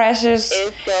so precious,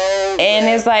 and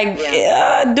it's like,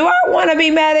 do I want to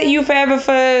be mad at you forever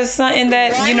for something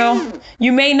that,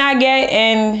 you may not get?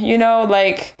 And,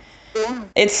 like,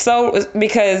 it's so,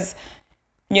 because,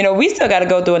 we still got to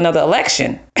go through another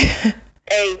election.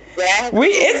 Exactly.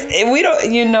 We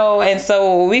don't, and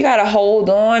so we got to hold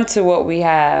on to what we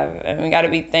have, and we got to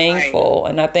be thankful.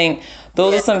 Right. And I think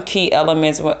those are some key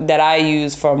elements that I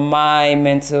use for my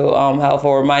mental health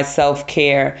or my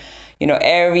self-care.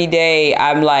 Every day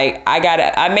I'm like,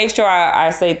 I make sure I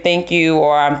say thank you,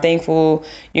 or I'm thankful,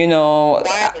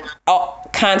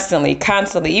 constantly,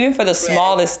 even for the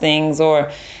smallest things,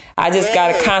 or I just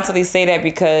got to constantly say that,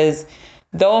 because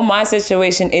though my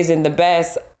situation isn't the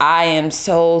best, I am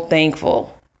so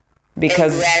thankful,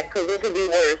 because it could be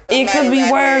worse. It could be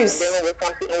worse. Dealing with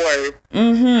something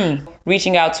worse.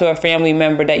 Reaching out to a family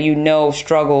member that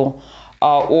struggle,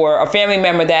 or a family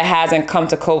member that hasn't come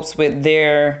to cope with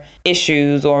their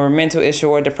issues or mental issue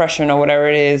or depression or whatever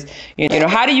it is.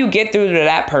 How do you get through to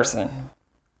that person?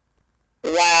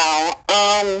 Wow.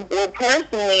 Well,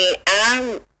 personally,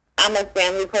 I'm a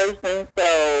family person,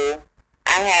 so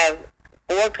I have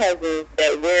 4 cousins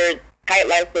that we're tight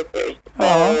like sisters.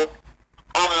 So,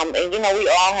 and we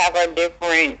all have our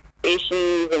different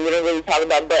issues, and we don't really talk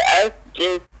about, but us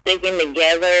just sticking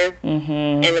together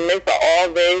in the midst of all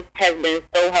this has been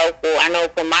so helpful. I know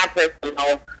for my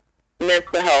personal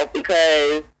mental health,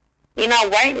 because,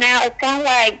 right now it's kind of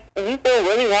like you feel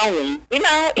really lonely.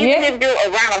 Even if you're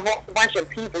around a whole bunch of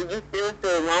people, you still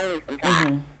feel lonely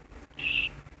sometimes.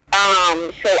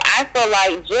 So I feel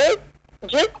like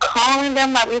just calling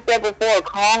them, like we said before,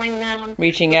 calling them,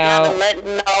 reaching out, letting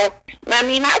them know.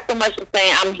 Not so much as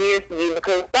saying I'm here for you,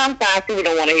 because sometimes people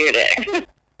don't want to hear that.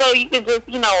 So you could just,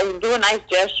 do a nice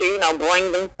gesture,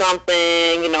 bring them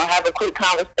something, have a quick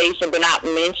conversation, but not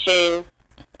mention,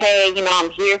 hey, I'm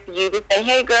here for you. Just say,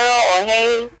 hey, girl, or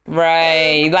hey.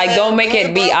 Right. Like, don't make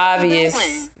it be obvious.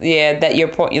 Yeah, that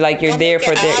you're there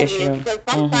for their issue. Because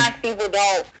sometimes people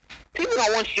don't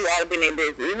want you all up in their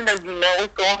business. Even though you know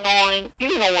what's going on,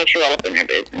 people don't want you all up in their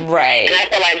business. Right. And I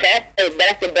feel like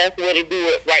that's the best way to do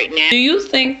it right now. Do you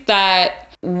think that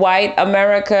white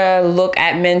America look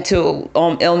at mental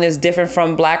illness different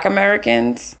from Black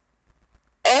Americans?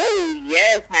 Oh,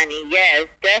 yes, honey. Yes,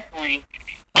 definitely.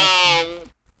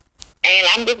 And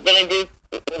I'm just going to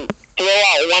throw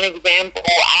out one example.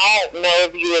 I don't know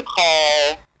if you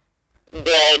recall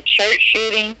the church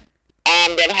shooting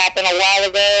that happened a while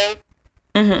ago.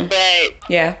 But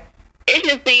it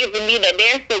just seems to me that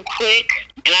they're so quick,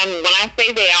 and when I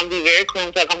say they, I'll be very clear,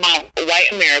 I'm talking about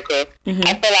white America.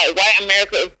 I feel like white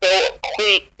America is so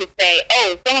quick to say,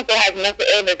 oh, so-and-so has mental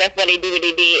illness, that's why they do what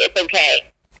they did, it's okay.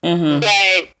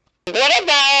 But what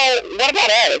about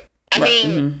us? A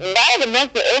lot of the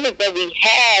mental illness that we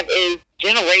have is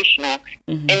generational,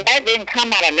 and that didn't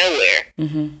come out of nowhere.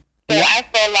 So I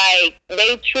feel like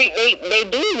they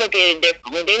do look at it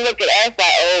differently. They look at us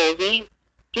like, oh,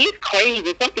 he's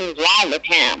crazy, something's wrong with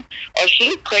him, or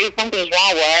she's crazy, something's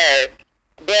wrong with her.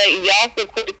 But y'all so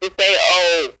quick to say,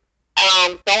 oh,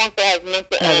 so-and-so has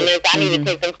mental illness, I need to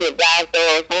take them to a doctor,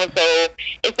 or so-and-so.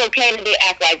 It's okay that they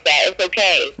act like that. It's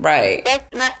okay. Right.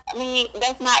 That's not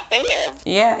fair.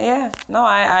 Yeah. No,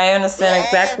 I understand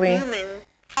exactly. Humans.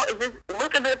 Just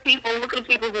look at the people who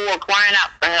are crying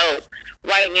out for help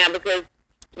right now, because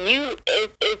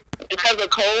it's because of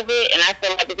COVID, and I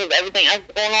feel like because of everything else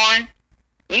going on,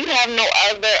 you have no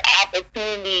other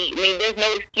opportunity. There's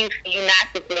no excuse for you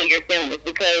not to feel your feelings,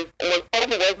 because when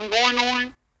COVID wasn't going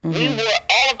on,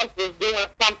 all of us was doing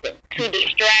something. to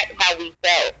distract how we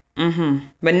felt.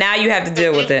 But now you have to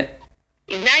deal with it.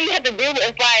 Now you have to deal with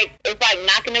it. It's like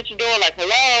knocking at your door, like,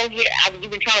 hello,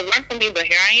 you've been trying to run from me, but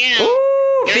here I am.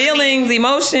 Ooh, feelings,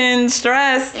 emotions,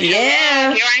 stress.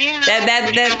 Yeah. Here I am.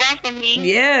 That run from me.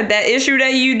 Yeah, that issue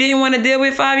that you didn't want to deal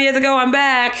with 5 years ago, I'm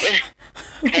back. Here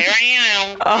I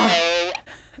am. Oh.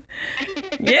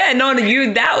 Yeah, no,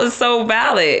 that was so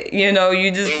valid. You know,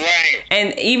 you just, right.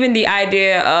 And even the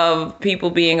idea of people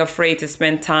being afraid to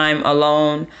spend time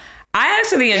alone. I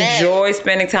actually enjoy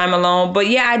spending time alone, but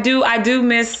yeah, I do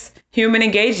miss human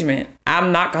engagement.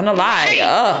 I'm not gonna lie.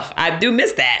 I do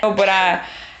miss that. But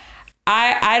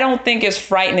I don't think it's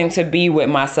frightening to be with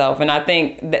myself, and I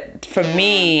think that for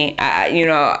me, I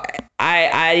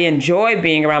enjoy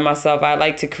being around myself. I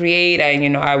like to create.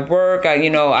 I work.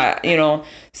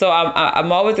 So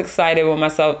I'm always excited with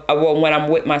myself when I'm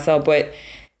with myself. But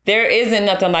there isn't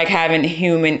nothing like having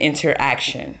human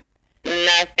interaction.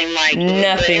 Nothing like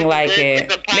it.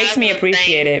 Makes me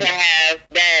appreciate it. To have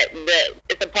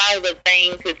it's a positive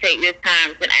thing to take this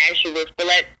time to actually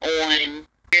reflect on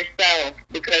yourself,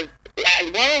 because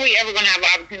when are we ever going to have an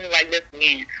opportunity like this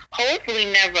again? Hopefully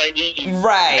never again.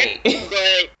 Right.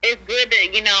 But it's good that,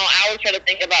 I always try to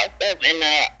think about stuff in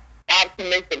an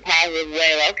optimistic, positive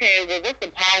way. Like, okay, well, what's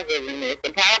the positive in this?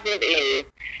 The positive is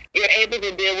you're able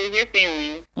to deal with your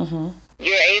feelings.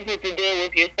 You're able to deal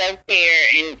with your self-care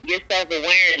and your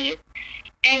self-awareness.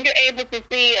 And you're able to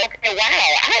see, okay, wow,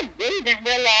 I really didn't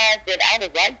realize that I was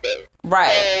like this.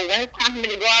 Right. So when it's time for me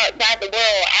to go outside the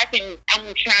world,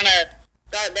 I'm trying to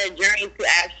start that journey to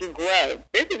actually grow.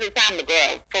 This is the time to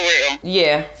grow, for real.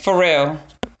 Yeah, for real.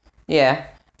 Yeah,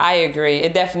 I agree.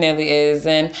 It definitely is.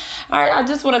 And all right, I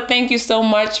just want to thank you so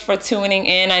much for tuning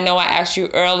in. I know I asked you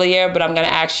earlier, but I'm going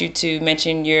to ask you to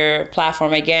mention your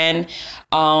platform again.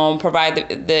 Provide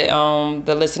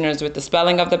the listeners with the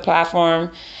spelling of the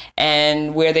platform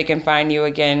and where they can find you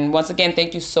again. Once again,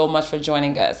 thank you so much for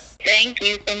joining us. Thank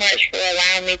you so much for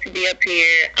allowing me to be up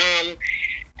here.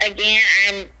 Again,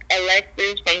 I'm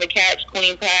Alexis from the Couch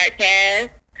Queen Podcast.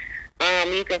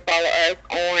 You can follow us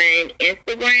on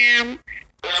Instagram.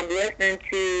 Listen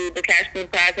to the Couch Queen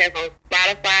Podcast on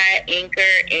Spotify, Anchor,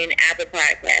 and Apple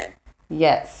Podcasts.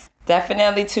 Yes.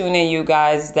 Definitely tune in, you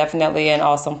guys. Definitely an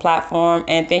awesome platform.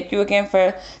 And thank you again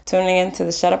for tuning in to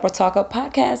the Shut Up or Talk Up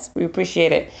podcast. We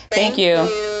appreciate it. Thank you.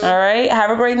 All right.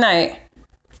 Have a great night.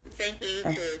 Thank you. You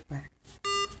too.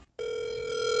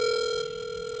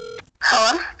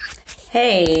 Hello?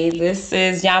 Hey, this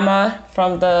is Yama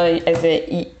from the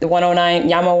 109,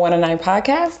 Yama 109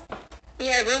 podcast?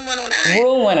 Yeah, Room 109.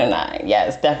 Room 109.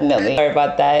 Yes, definitely. Sorry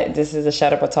about that. This is a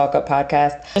Shut Up or Talk Up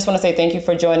podcast. I just want to say thank you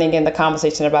for joining in the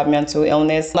conversation about mental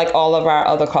illness. Like all of our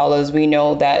other callers, we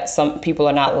know that some people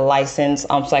are not licensed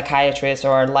psychiatrists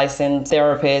or licensed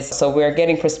therapists. So we're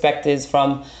getting perspectives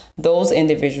from those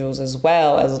individuals as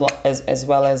well as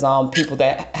people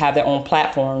that have their own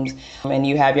platforms, and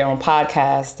you have your own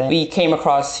podcast. And we came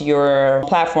across your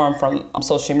platform from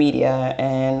social media,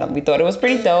 and we thought it was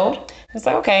pretty dope. It's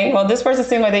like, okay, well, this person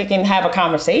seems like they can have a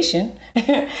conversation.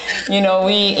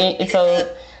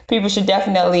 So people should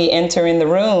definitely enter in the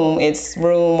room. It's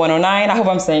Room 109. I hope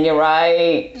I'm saying it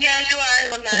right. Yeah, you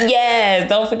are. 109. Yes,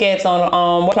 don't forget it's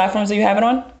on what platforms are you have it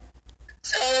on?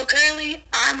 So currently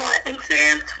I'm on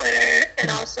Instagram, Twitter,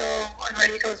 and also on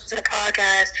Ready Goes to the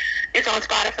Podcast. It's on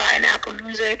Spotify and Apple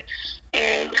Music.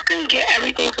 And you can get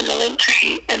everything from the link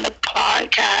tree and the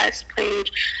podcast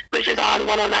page, which is on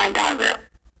 109.real.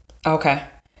 Okay,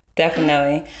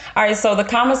 definitely. All right, so the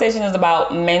conversation is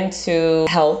about mental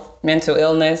health, mental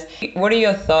illness. What are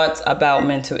your thoughts about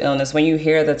mental illness when you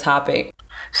hear the topic?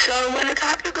 So when the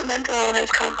topic of mental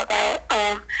illness come about,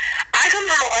 I come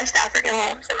from a West African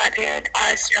home, so my parents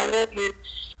are still living.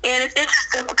 And it's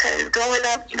interesting because growing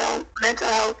up, mental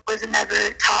health was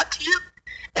never taught to you.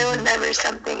 It was never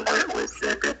something that was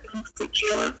the things to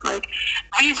deal with. Like,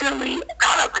 recently,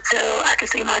 not up until I could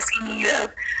say my senior year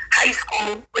of high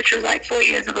school, which was like 4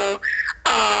 years ago,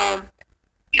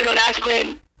 that's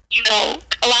when,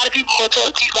 a lot of people will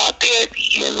talk to you about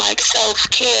therapy and like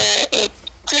self-care and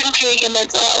taking care of your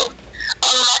mental health.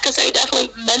 I could say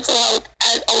definitely mental health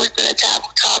has always been a taboo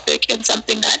topic and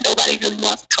something that nobody really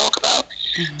wants to talk about.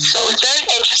 Mm-hmm. So it's very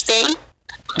interesting.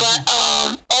 But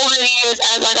over the years,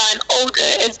 as I gotten older,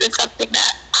 it's been something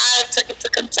that I took into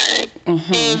concern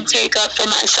and take up for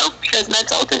myself, because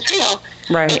mental health is real.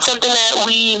 Right. It's something that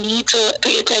we need to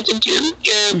pay attention to.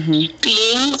 Your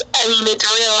beings, it's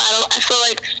real. I feel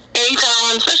like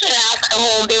anytime, especially in an African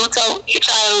home, they will tell your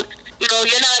child, you're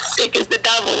not sick as the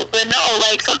devil. But no,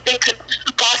 like, something could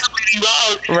possibly be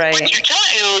wrong with your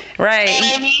child. Right. You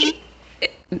know what I mean?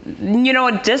 You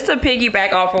know, just to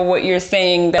piggyback off of what you're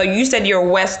saying, so you said you're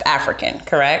West African,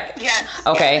 correct? Yes.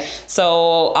 Okay. Yes.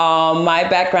 So my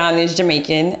background is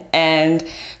Jamaican. And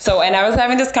I was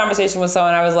having this conversation with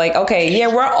someone. I was like, okay, yeah,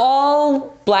 we're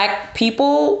all Black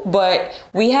people, but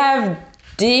we have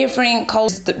different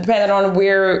cultures depending on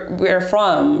where we're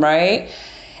from, right?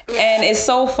 And it's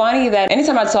so funny that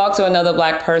anytime I talk to another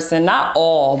Black person, not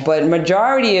all, but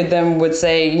majority of them would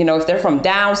say, you know, if they're from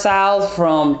down south,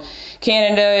 from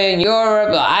Canada,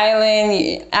 Europe,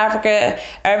 Ireland, Africa,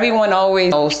 everyone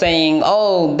always saying,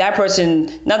 oh, that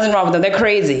person, nothing wrong with them, they're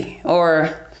crazy,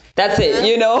 or that's it,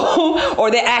 you know, or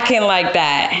they're acting like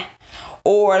that.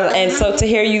 And so to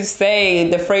hear you say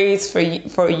the phrase for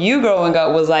you growing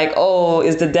up was like, oh,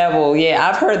 it's the devil. Yeah,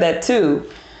 I've heard that too.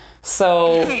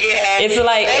 So it's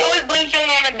like they always blame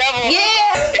it on the devil.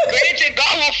 Yeah. Granted,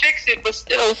 God will fix it, but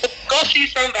still, go see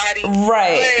somebody.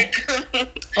 Right.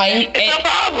 It's a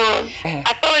problem.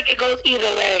 I feel like it goes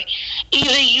either way.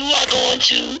 Either you are going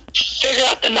to figure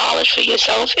out the knowledge for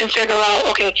yourself and figure out,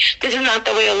 okay, this is not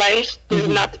the way of life. This is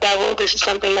not the devil. This is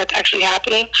something that's actually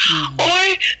happening.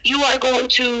 Or you are going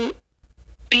to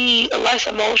be less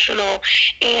emotional,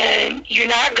 and you're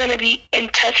not going to be in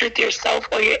touch with yourself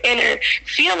or your inner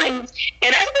feelings,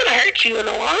 and that's going to hurt you in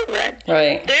the long run.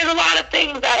 Right. There's a lot of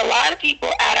things that a lot of people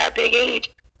at our big age,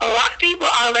 a lot of people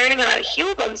are learning how to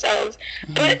heal themselves,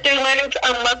 but they're learning to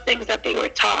unlove things that they were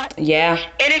taught. Yeah.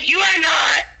 And if you are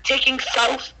not taking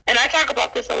self, and I talk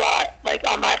about this a lot, like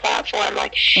on my platform,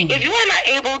 like if you are not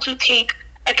able to take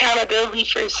accountability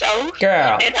for yourself,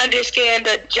 girl, and understand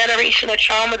the generational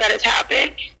trauma that has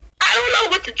happened, I don't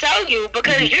know what to tell you,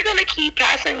 because you're going to keep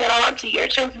passing it on to your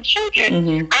children's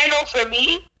children. I know for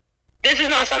me, this is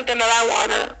not something that I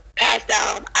want to pass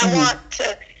down. I want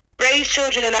to raise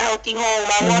children in a healthy home.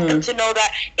 I want them to know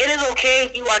that it is okay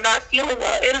if you are not feeling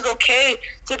well. It is okay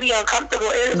to be uncomfortable.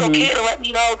 It is okay to let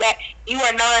me know that you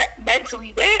are not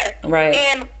mentally there. Right.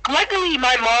 And luckily,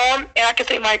 my mom, and I can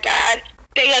say my dad,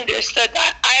 they understood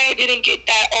that. I didn't get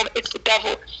that, oh, it's the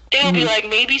devil. They would be like,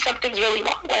 maybe something's really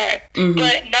wrong with her.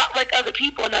 But not like other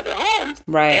people in other homes.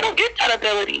 Right. They don't get that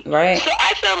ability. Right. So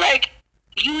I feel like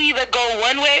you either go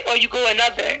one way or you go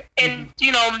another. And,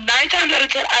 you know, 9 times out of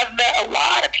 10, I've met a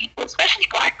lot of people, especially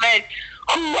Black men,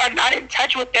 who are not in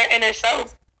touch with their inner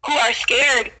selves, who are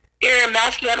scared. Their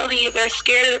masculinity, they're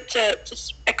scared to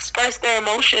express their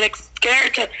emotion,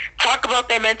 scared to talk about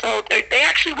their mental health. They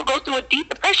actually will go through a deep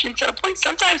depression to the point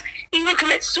sometimes even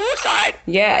commit suicide.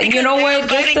 Yeah, you know what?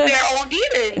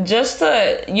 Just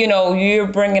to, you know, you're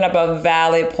bringing up a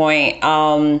valid point.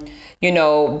 You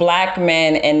know, Black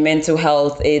men and mental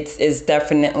health, it's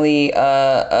definitely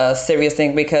a serious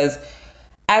thing, because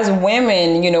as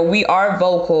women, you know, we are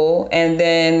vocal, and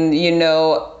then, you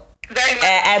know,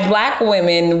 as Black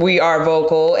women, we are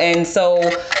vocal, and so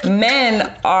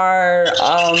men are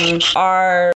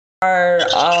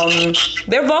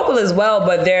they're vocal as well,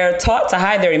 but they're taught to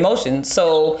hide their emotions.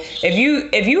 So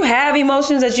if you have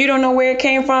emotions that you don't know where it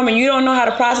came from and you don't know how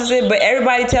to process it, but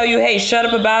everybody tell you, hey, shut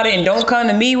up about it and don't come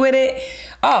to me with it,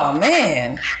 oh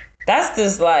man, that's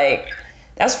just like,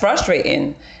 that's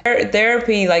frustrating.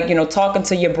 Therapy, like, you know, talking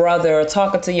to your brother or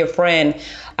talking to your friend,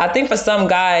 I think for some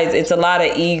guys, it's a lot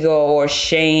of ego or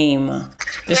shame.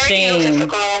 Very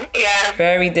difficult. Yeah.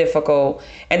 Very difficult.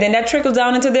 And then that trickles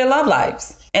down into their love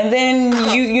lives. And then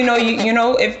you know,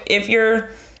 if you're,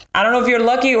 I don't know if you're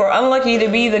lucky or unlucky to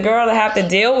be the girl to have to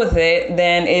deal with it,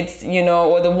 then it's, you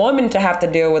know, or the woman to have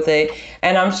to deal with it.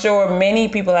 And I'm sure many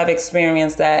people have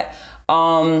experienced that.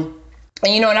 And,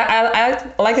 you know, and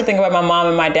I like to think about my mom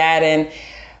and my dad. And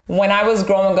when I was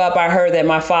growing up, I heard that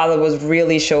my father was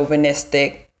really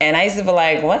chauvinistic. And I used to be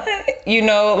like, what? You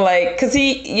know, like, because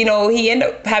he ended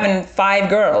up having 5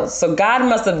 girls. So God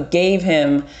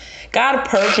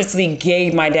purposely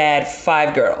gave my dad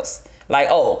 5 girls. Like,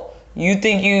 oh, you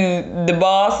think you the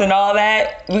boss and all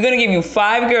that? We're going to give you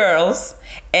 5 girls,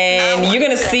 and you're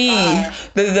going to see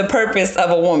the purpose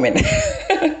of a woman.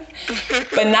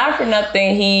 But not for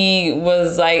nothing, he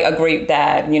was like a great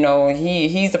dad. You know,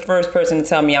 he's the first person to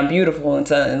tell me I'm beautiful and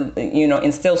to, you know,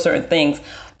 instill certain things.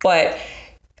 But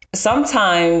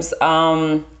sometimes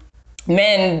men,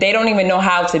 they don't even know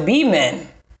how to be men,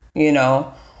 you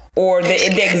know, or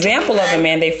the example of a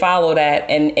man, they follow that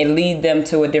and it lead them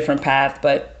to a different path.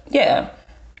 But yeah,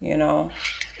 you know.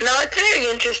 No, it's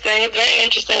very interesting. It's very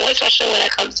interesting, especially when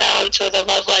it comes down to the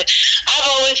love life. I've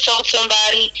always told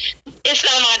somebody, it's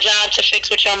not my job to fix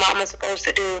what your mama's supposed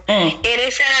to do. And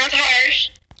it sounds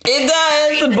harsh. It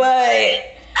does,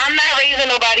 but I'm not raising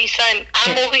nobody's son.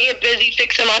 I'm over here busy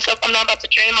fixing myself. I'm not about to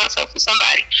train myself for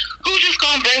somebody who's just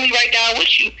going to bring me right down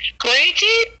with you.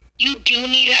 Granted, you do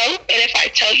need help, and if I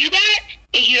tell you that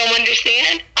and you don't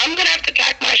understand, I'm gonna have to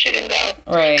pack my shit and go.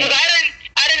 Right. Because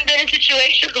I done been in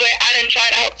situations where I done try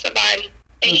to help somebody,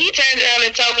 and he turns around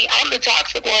and tell me I'm the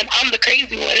toxic one, I'm the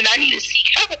crazy one, and I need to seek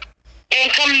help.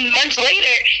 And come months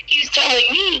later, he's telling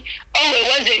me, "Oh, it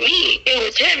wasn't me, it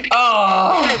was him."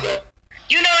 Oh.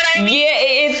 You know what I mean?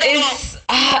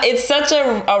 Yeah, it's such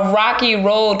a rocky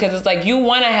road, because it's like you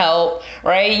want to help,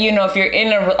 right? You know, if you're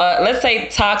in a let's say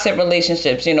toxic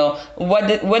relationships, you know, what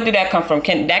did that come from?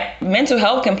 Can that mental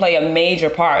health can play a major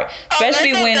part,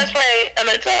 especially when that's right.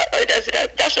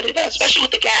 That's what it does, especially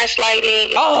with the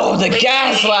gaslighting. Oh, the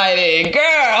gaslighting,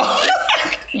 girl.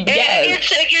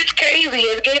 Yes. It gets crazy.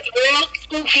 It gets real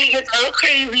spooky. It gets real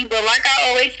crazy. But like I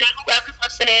always say, whoever's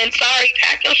listening, sorry,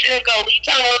 pack your shit and go. Leave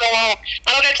time alone.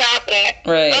 I don't got time for that.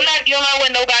 Right. I'm not dealing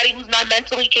with nobody who's not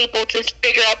mentally capable to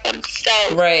figure out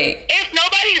themselves. Right. If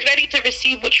nobody is ready to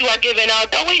receive what you are giving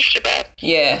out, don't waste your breath.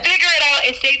 Yeah. Figure it out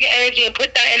and save your energy and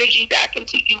put that energy back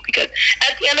into you, because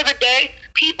at the end of the day,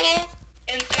 people,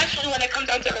 and especially when it comes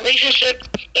down to relationships,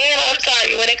 and I'm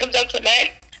sorry, when it comes down to men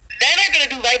are going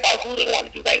to do right by who they want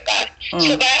to do right by. So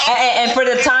and for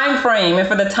the time frame,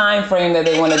 that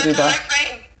they want to do that.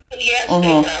 Yes,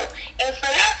 and for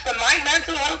that, for my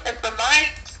mental health and for my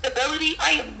stability,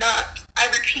 I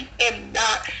repeat, am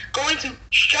not going to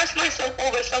stress myself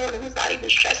over someone who's not even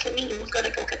stressing me, who's going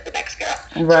to go get the next girl.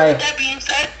 Right. So with that being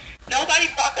said,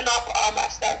 nobody's blocking off all my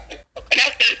stuff.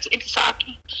 That's into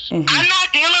Saki. I'm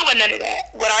not dealing with none of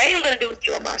that. What I am going to do is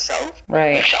deal with myself.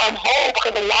 Right. Make sure I'm whole,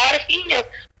 because a lot of females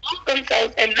lose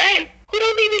themselves, and men who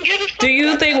don't even give a fuck. Do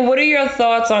you think, what are your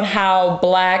thoughts on how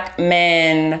Black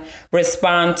men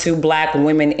respond to Black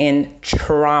women in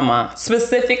trauma,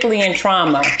 specifically in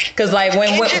trauma? Because like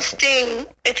it's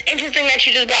interesting that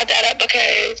you just brought that up,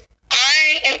 because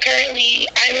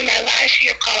I'm in my last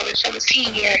year of college. I'm a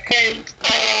senior, and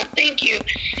thank you.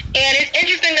 And it's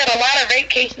interesting that a lot of rape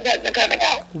cases have been coming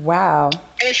out. Wow.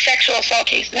 And sexual assault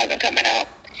cases have been coming out.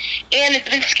 And it's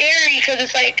been scary, because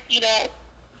it's like, you know,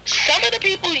 some of the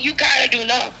people you kind of do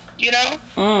know, you know?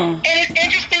 And it's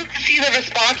interesting to see the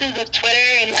responses of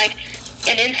Twitter and like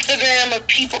an Instagram of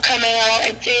people coming out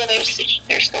and saying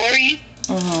their stories.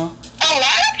 A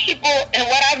lot of people, and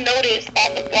what I've noticed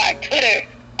on the Black Twitter,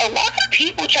 a lot of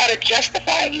people try to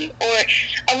justify you, or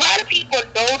a lot of people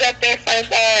know that their friends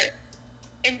are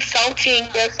insulting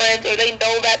their friends, or they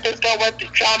know that this girl went through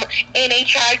trauma, and they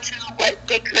try to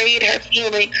degrade her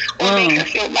feeling or make her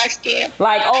feel less than.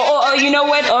 Like, you know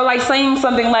what? Or like saying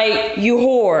something like, "You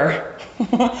whore."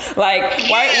 Like,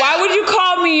 why would you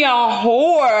call me a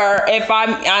whore if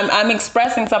I'm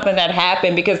expressing something that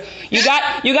happened? Because you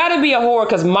got to be a whore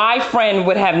because my friend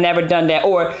would have never done that,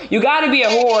 or you got to be a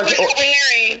whore. What you're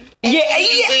wearing.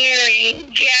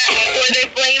 Wearing. Yeah, or they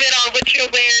blame it on what you're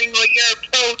wearing or your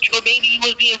approach, or maybe you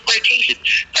was being flirtatious.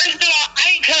 First of all,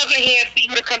 I ain't coming here for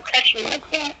you to come touch me like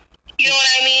that. You know what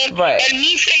I mean? Right. And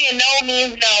me saying no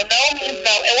means no. No means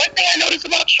no. And one thing I noticed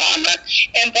about trauma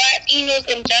and Black females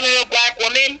in general, Black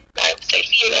women, I would say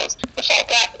females, but all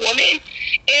Black women,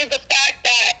 is the fact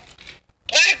that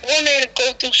Black women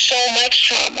go through so much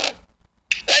trauma.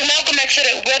 Like Malcolm X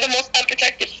said, we're the most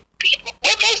unprotected people.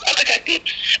 We're most unprotected.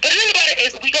 But the thing about it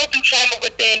is we go through trauma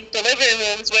within delivery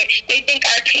rooms where they think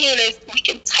our pain is, we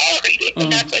can tolerate it.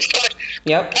 And that's why so much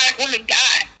Black women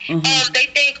die. They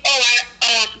think,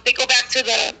 they go back to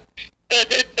the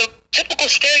typical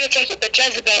stereotypes of the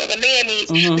Jezebel, the Mammies,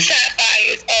 the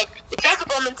Sapphires, of the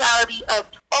Jezebel mentality of,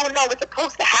 oh no, it's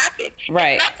supposed to happen.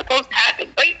 Right. It's not supposed to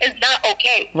happen. Rape is not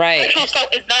okay. Right. Sexual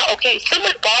assault is not okay.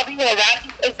 Someone bothering you or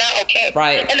harassing you is not okay.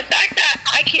 Right. And the fact that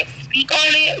I can't speak on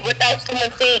it without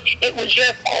someone saying it was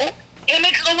your fault, it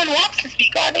makes no one want to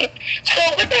speak on it. So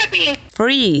with that being...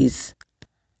 Freeze.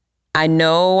 I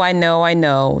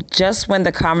know. Just when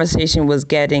the conversation was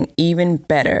getting even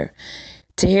better.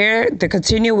 To hear the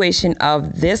continuation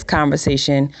of this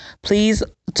conversation, please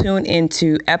tune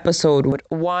into episode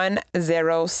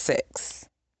 106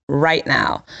 right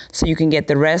now so you can get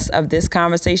the rest of this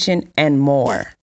conversation and more.